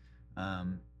means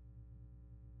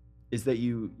is that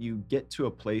you get to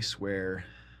a place where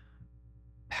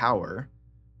power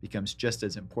becomes just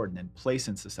as important, and place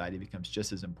in society becomes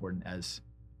just as important as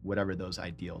whatever those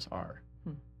ideals are.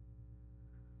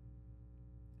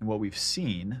 And what we've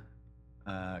seen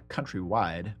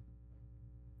countrywide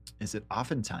is that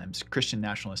oftentimes Christian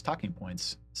nationalist talking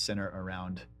points center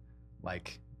around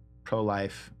like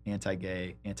pro-life,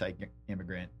 anti-gay,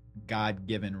 anti-immigrant,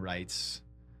 God-given rights,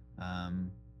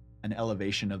 an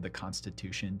elevation of the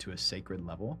Constitution to a sacred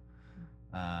level,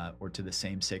 or to the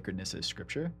same sacredness as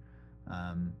Scripture.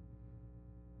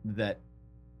 That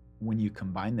when you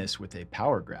combine this with a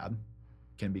power grab,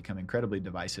 can become incredibly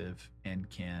divisive and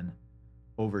can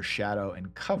overshadow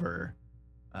and cover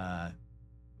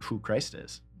who Christ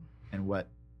is and what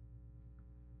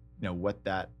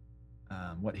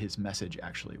his message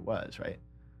actually was, right?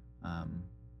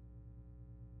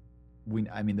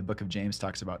 The book of James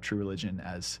talks about true religion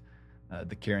as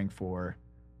the caring for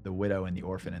the widow and the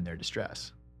orphan in their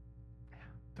distress.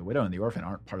 The widow and the orphan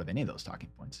aren't part of any of those talking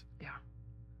points. Yeah.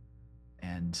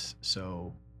 And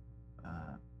so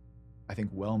I think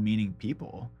well-meaning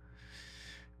people,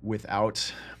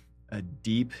 without a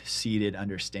deep-seated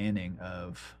understanding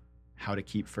of how to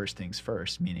keep first things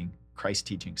first, meaning Christ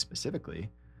teaching specifically,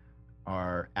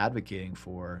 are advocating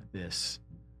for this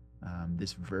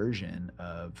version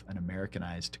of an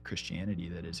Americanized Christianity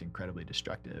that is incredibly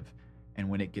destructive. And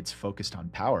when it gets focused on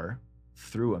power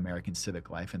through American civic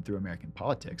life and through American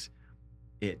politics,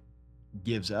 it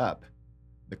gives up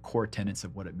the core tenets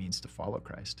of what it means to follow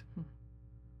Christ.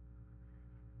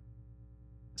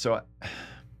 So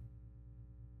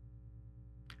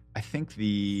I think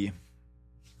the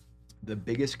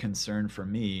biggest concern for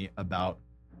me about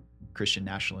Christian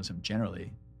nationalism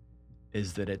generally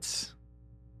is that it's,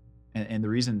 and the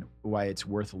reason why it's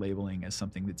worth labeling as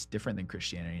something that's different than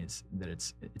Christianity is that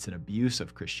it's an abuse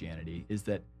of Christianity, is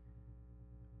that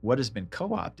what has been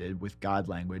co-opted with God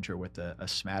language, or with a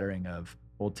smattering of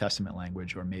Old Testament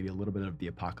language, or maybe a little bit of the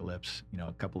apocalypse,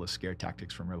 a couple of scare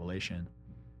tactics from Revelation,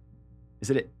 is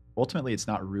that ultimately it's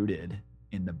not rooted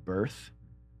in the birth,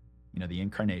 the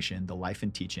incarnation, the life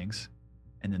and teachings,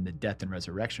 and then the death and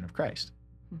resurrection of Christ,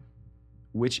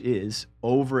 which is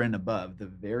over and above the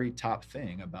very top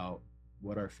thing about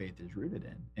what our faith is rooted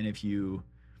in. And if you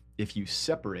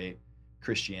separate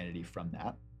Christianity from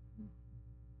that,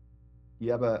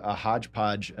 you have a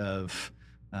hodgepodge of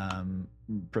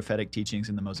prophetic teachings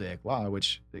in the Mosaic Law,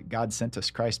 which God sent us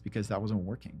Christ because that wasn't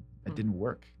working. That didn't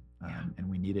work. And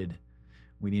we needed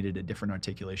a different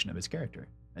articulation of his character,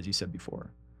 as you said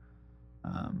before.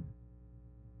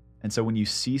 And so when you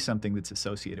see something that's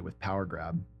associated with power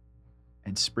grab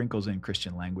and sprinkles in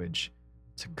Christian language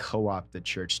to co-opt the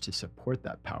church to support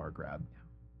that power grab,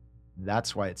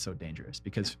 that's why it's so dangerous.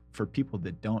 Because for people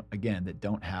that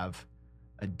don't have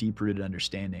a deep-rooted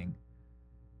understanding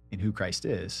in who Christ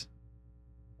is,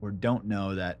 or don't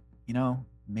know that,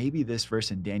 maybe this verse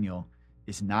in Daniel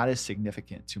is not as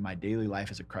significant to my daily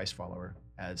life as a Christ follower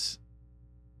as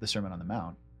the Sermon on the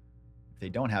Mount, if they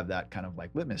don't have that kind of like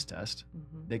litmus test,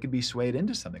 they could be swayed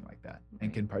into something like that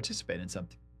and can participate in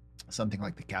something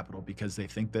like the Capitol because they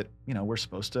think that, we're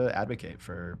supposed to advocate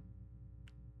for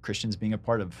Christians being a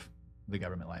part of the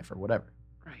government life or whatever.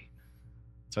 Right.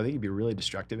 So I think it'd be really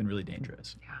destructive and really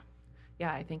dangerous.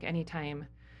 Yeah, I think anytime,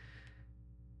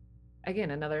 again,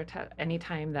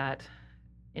 anytime that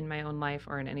in my own life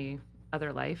or in any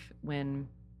other life, when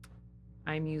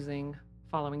I'm using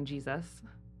following Jesus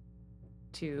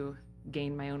to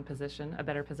gain my own position, a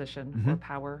better position, Mhm. or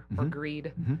power, or Mhm.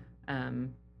 greed. Mhm.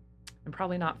 I'm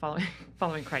probably not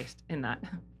following Christ in that.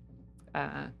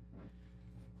 I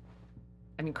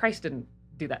mean, Christ didn't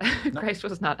do that. No. Christ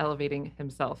was not elevating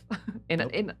himself.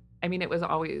 Nope. I mean, it was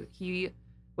always, he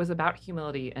was about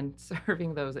humility and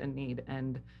serving those in need.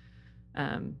 And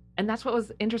that's what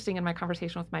was interesting in my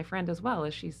conversation with my friend as well,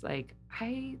 is she's like,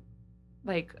 I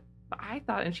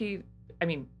thought, and she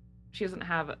doesn't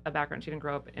have a background. She didn't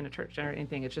grow up in a church or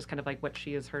anything. It's just kind of like what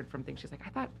she has heard from things. She's like, I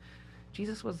thought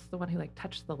Jesus was the one who like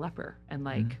touched the leper and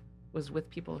like was with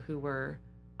people who were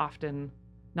often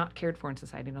not cared for in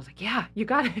society. And I was like, yeah, you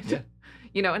got it. Yeah.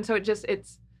 You know, and so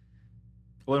it's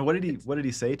Well, and what did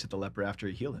he say to the leper after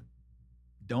he healed him?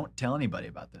 Don't tell anybody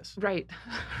about this. right.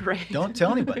 Right. Don't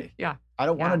tell anybody. Yeah. I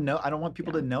don't want Yeah. to know. I don't want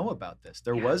people Yeah. to know about this.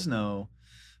 There Yeah. was no,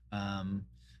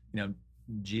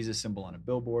 Jesus symbol on a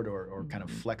billboard or kind of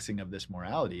Mhm. flexing of this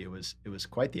morality. It was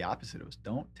quite the opposite. It was,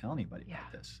 don't tell anybody Yeah.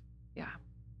 about this. Yeah.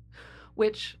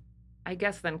 Which I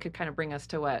guess then could kind of bring us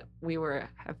to what we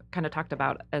have kind of talked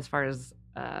about as far as,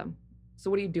 so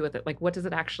what do you do with it? Like, what does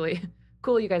it actually,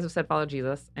 cool, you guys have said follow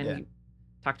Jesus, and Yeah. you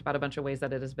talked about a bunch of ways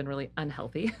that it has been really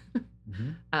unhealthy.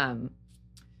 Mhm.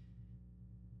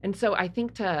 And so I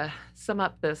think to sum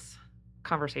up this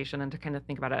conversation and to kind of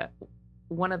think about it,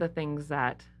 one of the things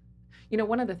that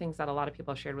a lot of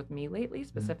people have shared with me lately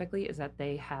specifically is that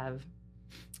they have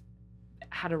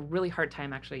had a really hard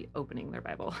time actually opening their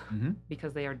Bible Mhm.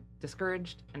 because they are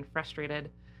discouraged and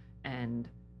frustrated and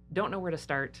don't know where to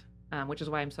start, which is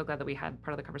why I'm so glad that we had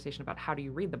part of the conversation about how do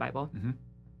you read the Bible.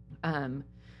 Mhm.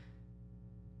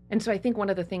 And so I think one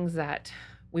of the things that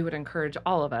we would encourage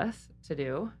all of us to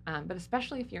do, but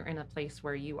especially if you're in a place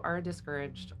where you are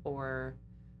discouraged or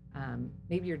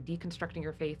maybe you're deconstructing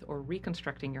your faith or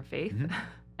reconstructing your faith. Mhm.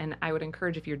 And I would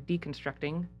encourage, if you're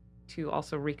deconstructing, to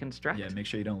also reconstruct. Yeah, make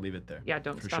sure you don't leave it there. Yeah,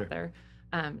 don't for stop sure.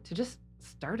 there. To just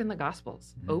start in the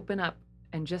Gospels, Mhm. open up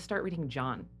and just start reading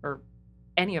John or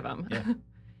any of them. Yeah.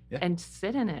 Yeah. And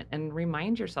sit in it and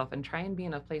remind yourself and try and be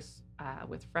in a place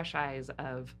with fresh eyes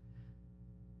of,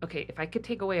 okay, if I could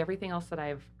take away everything else that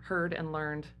I've heard and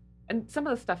learned, and some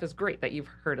of the stuff is great that you've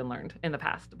heard and learned in the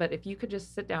past, but if you could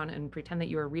just sit down and pretend that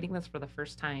you are reading this for the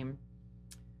first time,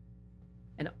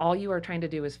 and all you are trying to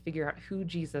do is figure out who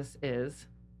Jesus is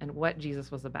and what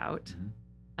Jesus was about,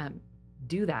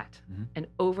 do that. Mhm. And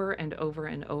over and over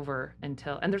and over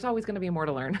until, and there's always going to be more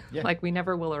to learn. Yeah. Like, we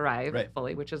never will arrive Right.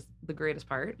 fully, which is the greatest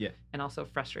part. Yeah. And also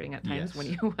frustrating at times when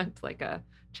Yes. you want like a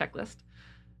checklist.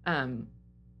 But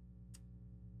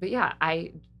yeah,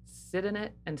 I sit in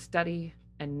it and study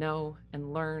and know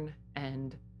and learn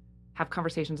and have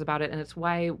conversations about it. And it's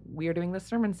why we are doing this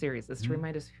sermon series, is to Mhm.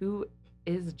 remind us who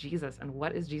is Jesus and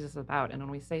what is Jesus about. And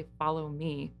when we say follow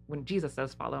me, when Jesus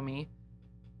says follow me,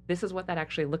 this is what that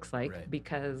actually looks like, Right.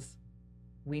 because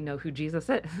we know who Jesus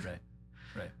is. Right.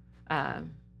 Right.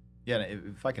 Um, Yeah.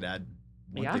 And if I could add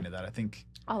one Yeah. thing to that, I think.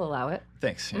 I'll allow it.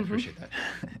 Thanks. I Mhm. appreciate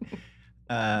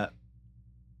that.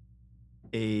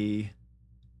 A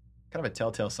kind of a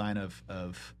telltale sign of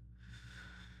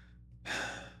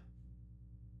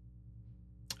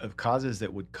causes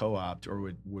that would co-opt or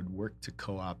would work to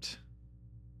co-opt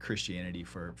Christianity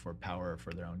for power or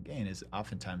for their own gain is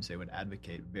oftentimes they would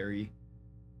advocate very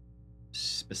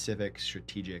specific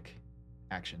strategic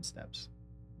action steps.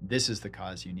 This is the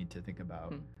cause you need to think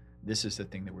about. This is the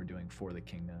thing that we're doing for the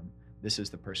kingdom. This is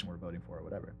the person we're voting for or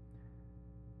whatever.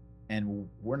 And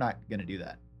we're not going to do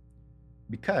that.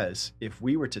 Because if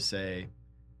we were to say,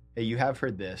 hey, you have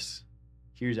heard this,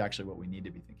 here's actually what we need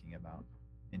to be thinking about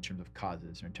in terms of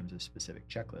causes or in terms of specific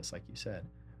checklists, like you said,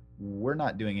 we're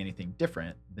not doing anything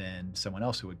different than someone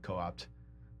else who would co-opt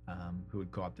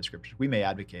the scriptures. We may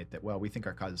advocate that, well, we think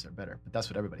our causes are better, but that's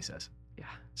what everybody says. Yeah.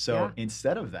 So Yeah.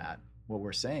 instead of that, what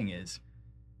we're saying is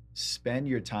spend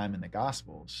your time in the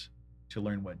Gospels to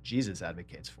learn what Jesus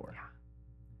advocates for.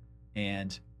 Yeah.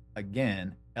 And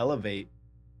again, elevate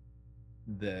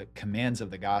the commands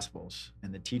of the Gospels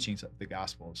and the teachings of the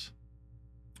Gospels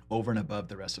over and above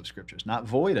the rest of Scriptures, not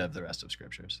void of the rest of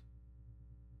Scriptures,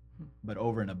 but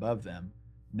over and above them,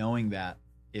 knowing that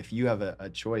if you have a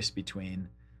choice between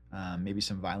maybe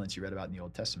some violence you read about in the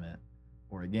Old Testament,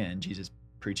 or again, Jesus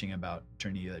preaching about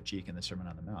turning the other cheek in the Sermon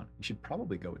on the Mount, you should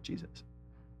probably go with Jesus,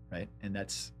 right? And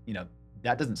that's,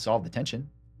 that doesn't solve the tension.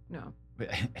 No.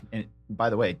 And by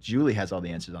the way, Julie has all the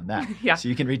answers on that. Yeah. So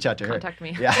you can reach out to her. Contact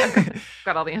me. Yeah.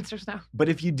 Got all the answers now. But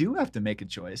if you do have to make a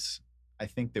choice, I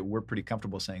think that we're pretty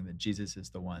comfortable saying that Jesus is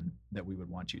the one that we would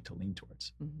want you to lean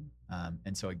towards. Mm-hmm.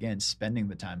 And so again, spending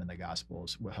the time in the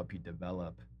Gospels will help you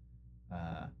develop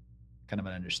kind kind of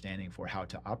an understanding for how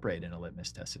to operate in a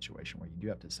litmus test situation where you do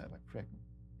have to decide, like, frick,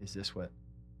 is this what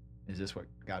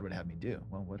God would have me do?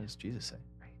 Well, what does Jesus say?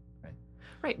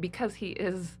 Right, because he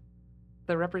is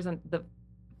the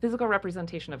physical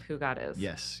representation of who God is.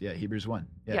 Yes, yeah, Hebrews 1.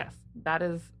 Yeah. Yes,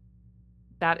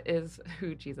 that is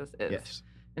who Jesus is. Yes.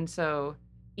 And so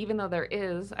even though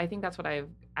I think that's what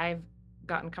I've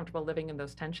gotten comfortable living in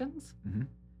those tensions, Mhm.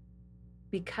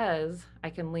 because I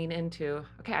can lean into,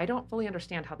 okay, I don't fully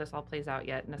understand how this all plays out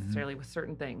yet necessarily with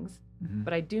certain things, Mhm.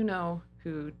 but I do know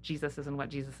who Jesus is and what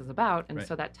Jesus is about. And Right.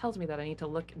 so that tells me that I need to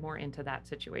look more into that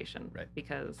situation. Right.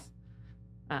 Because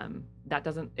that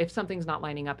doesn't, if something's not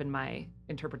lining up in my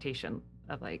interpretation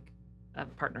of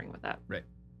partnering with that. Right.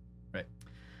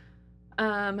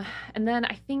 And then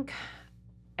I think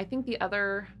the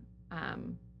other,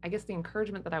 I guess the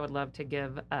encouragement that I would love to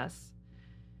give us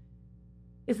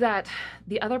is that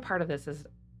the other part of this is,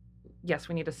 yes,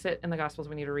 we need to sit in the Gospels,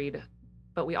 we need to read,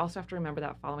 but we also have to remember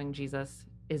that following Jesus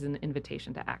is an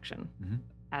invitation to action, Mhm.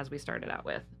 as we started out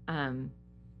with.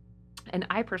 And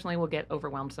I personally will get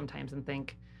overwhelmed sometimes and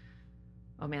think,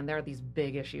 oh man, there are these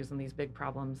big issues and these big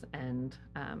problems, and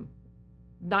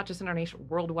not just in our nation,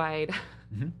 worldwide,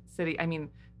 Mhm. city. I mean,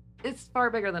 it's far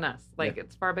bigger than us. Like, Yeah.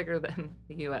 it's far bigger than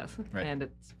the U.S. Right. And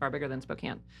it's far bigger than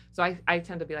Spokane. So I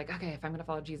tend to be like, okay, if I'm going to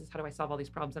follow Jesus, how do I solve all these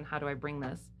problems, and how do I bring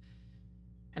this?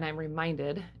 And I'm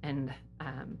reminded, and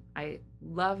I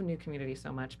love New Community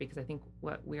so much, because I think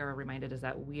what we are reminded is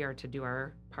that we are to do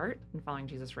our part in following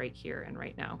Jesus right here and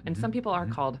right now. And Mhm. some people are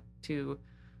Mhm. called to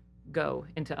go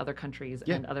into other countries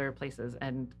Yeah. and other places,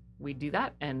 and we do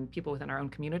that, and people within our own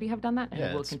community have done that, and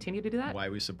Yeah, will it's continue to do that. Why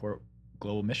we support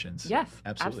global missions. Yes,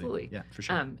 Absolutely. Yeah, for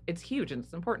sure. It's huge and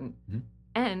it's important. Mhm.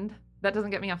 And that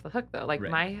doesn't get me off the hook, though. Like,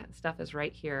 Right. my stuff is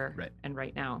right here Right. and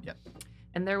right now. Yep.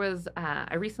 And there was,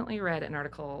 I recently read an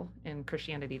article in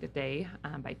Christianity Today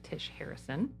by Tish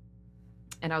Harrison.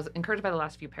 And I was encouraged by the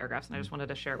last few paragraphs, and I just wanted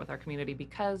to share it with our community,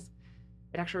 because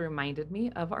it actually reminded me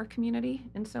of our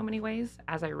community in so many ways.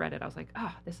 As I read it, I was like,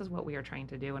 oh, this is what we are trying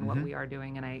to do and what Mhm. we are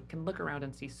doing. And I can look around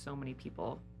and see so many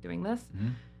people doing this.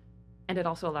 Mhm. And it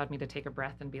also allowed me to take a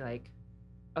breath and be like,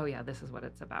 oh yeah, this is what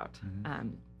it's about.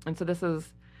 Mhm. And so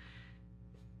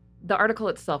the article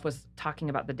itself was talking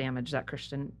about the damage that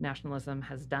Christian nationalism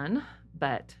has done,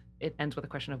 but it ends with a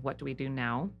question of what do we do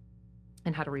now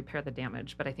and how to repair the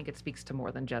damage. But I think it speaks to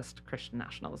more than just Christian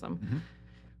nationalism. Mhm.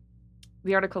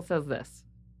 The article says this: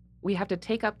 we have to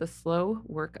take up the slow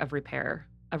work of repair,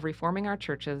 of reforming our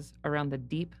churches around the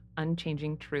deep,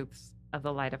 unchanging truths of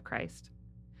the light of Christ.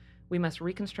 We must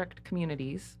reconstruct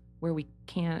communities where we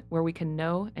can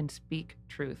know and speak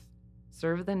truth,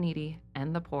 serve the needy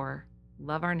and the poor,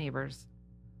 love our neighbors,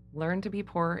 learn to be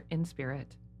poor in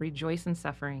spirit, rejoice in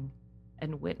suffering,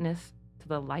 and witness to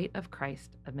the light of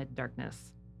Christ amid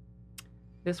darkness.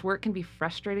 This work can be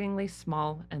frustratingly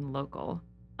small and local,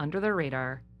 under the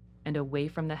radar, and away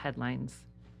from the headlines.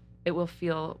 It will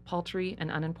feel paltry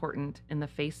and unimportant in the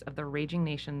face of the raging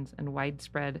nations and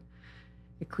widespread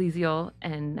ecclesial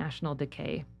and national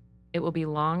decay. It will be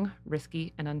long,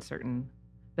 risky, and uncertain,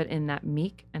 but in that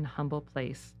meek and humble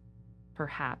place,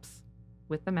 perhaps,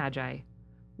 with the Magi,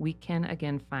 we can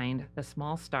again find the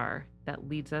small star that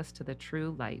leads us to the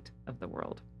true light of the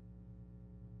world.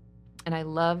 And I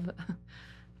love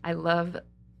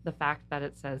the fact that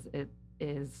it says it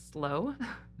is slow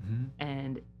Mhm.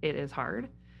 and it is hard,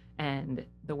 and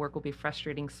the work will be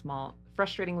frustratingly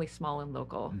small and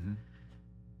local. Mhm.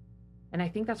 And I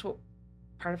think that's what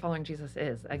part of following Jesus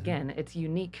is. Again, it's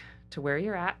unique to where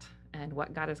you're at and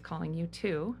what God is calling you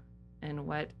to, and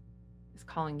what is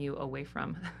calling you away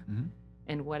from, Mhm.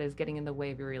 and what is getting in the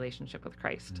way of your relationship with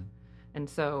Christ. Mhm. And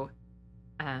so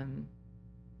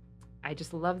I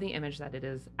just love the image that it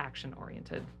is action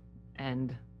oriented,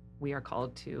 and we are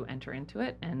called to enter into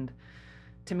it. And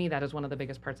to me, that is one of the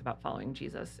biggest parts about following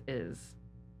Jesus, is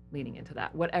leaning into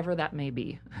that, whatever that may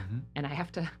be. Mhm. And I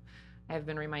have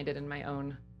been reminded in my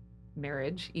own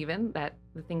marriage, even, that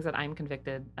the things that I'm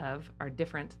convicted of are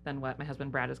different than what my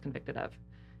husband Brad is convicted of.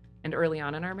 And early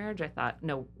on in our marriage, I thought,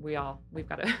 no, we've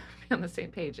got to be on the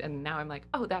same page. And now I'm like,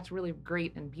 oh, that's really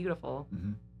great and beautiful,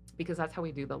 Mhm. because that's how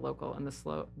we do the local and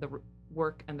the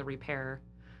work and the repair,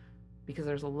 because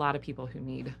there's a lot of people who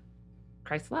need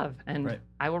Christ's love, and Right.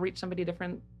 I will reach somebody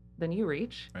different than you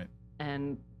reach, Right.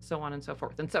 and so on and so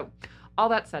forth. And so all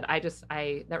that said,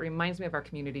 that reminds me of our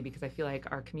community, because I feel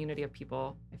like our community of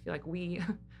people, I feel like we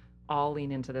all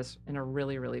lean into this in a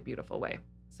really, really beautiful way.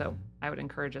 So Mhm. I would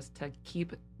encourage us to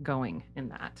keep going in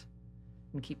that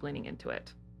and keep leaning into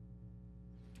it.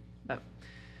 But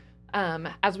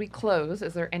as we close,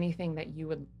 is there anything that you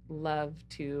would love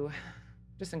to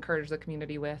just encourage the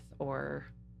community with or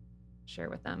share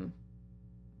with them?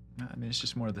 I mean, it's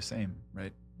just more of the same,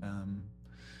 right?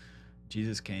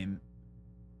 Jesus came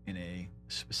in a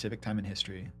specific time in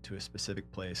history to a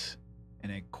specific place in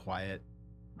a quiet,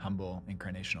 humble,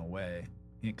 incarnational way.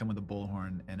 He didn't come with a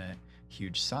bullhorn and a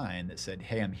huge sign that said,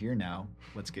 "Hey, I'm here now.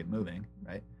 Let's get moving,"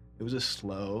 right? It was a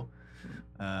slow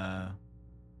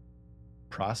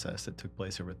process that took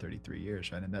place over 33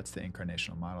 years, right? And that's the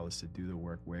incarnational model, is to do the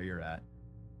work where you're at,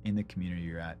 in the community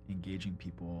you're at, engaging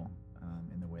people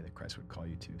in the way that Christ would call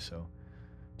you to. So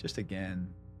just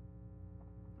again,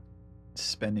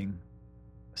 spending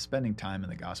time in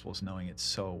the Gospels, knowing it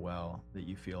so well that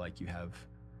you feel like you have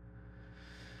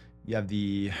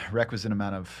the requisite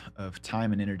amount of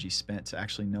time and energy spent to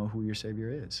actually know who your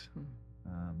Savior is,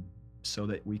 so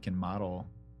that we can model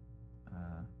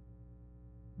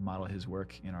his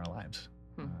work in our lives,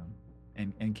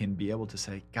 and can be able to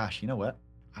say, gosh, you know what?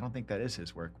 I don't think that is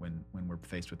his work when we're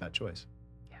faced with that choice.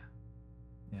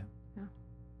 Yeah.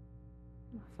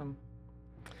 Awesome.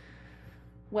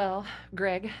 Well,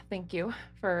 Greg, thank you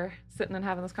for sitting and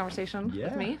having this conversation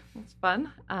with me. It's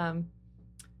fun.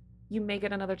 You may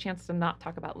get another chance to not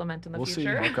talk about lament in the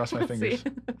future. We'll see. I'll cross my fingers.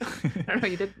 I don't know.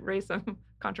 You did raise some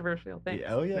controversial things.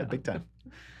 Yeah, yeah, big time.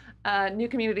 New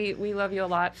community, we love you a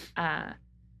lot.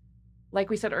 Like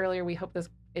we said earlier, we hope this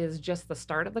is just the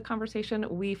start of the conversation.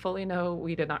 We fully know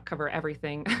we did not cover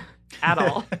everything at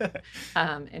all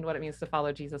and what it means to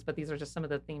follow Jesus, but these are just some of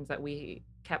the themes that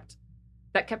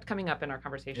kept coming up in our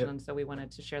conversation. Yep. And so we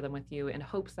wanted to share them with you in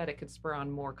hopes that it could spur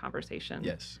on more conversation.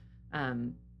 Yes.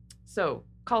 So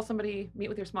call somebody, meet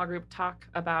with your small group, talk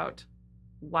about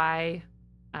why,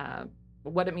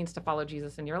 what it means to follow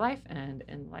Jesus in your life and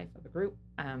in the life of a group.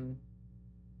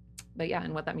 But yeah,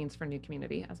 and what that means for New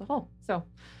Community as a whole. So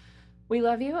we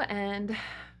love you, and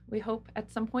we hope at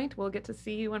some point we'll get to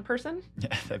see you in person.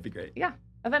 Yeah, that'd be great. Yeah,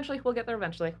 eventually. We'll get there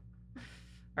eventually. All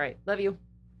right, love you.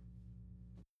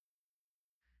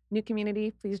 New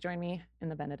Community, please join me in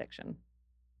the benediction.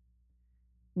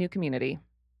 New Community,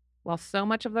 while so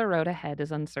much of the road ahead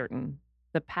is uncertain,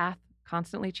 the path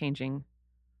constantly changing,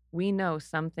 we know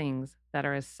some things that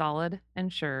are as solid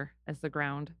and sure as the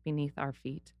ground beneath our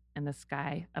feet and the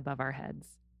sky above our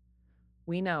heads.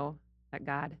 We know that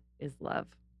God is love.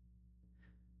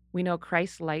 We know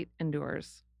Christ's light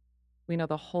endures. We know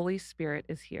the Holy Spirit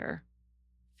is here,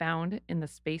 found in the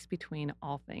space between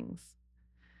all things,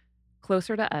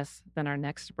 closer to us than our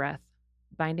next breath,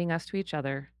 binding us to each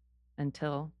other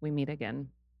until we meet again.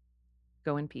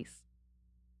 Go in peace.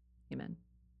 Amen.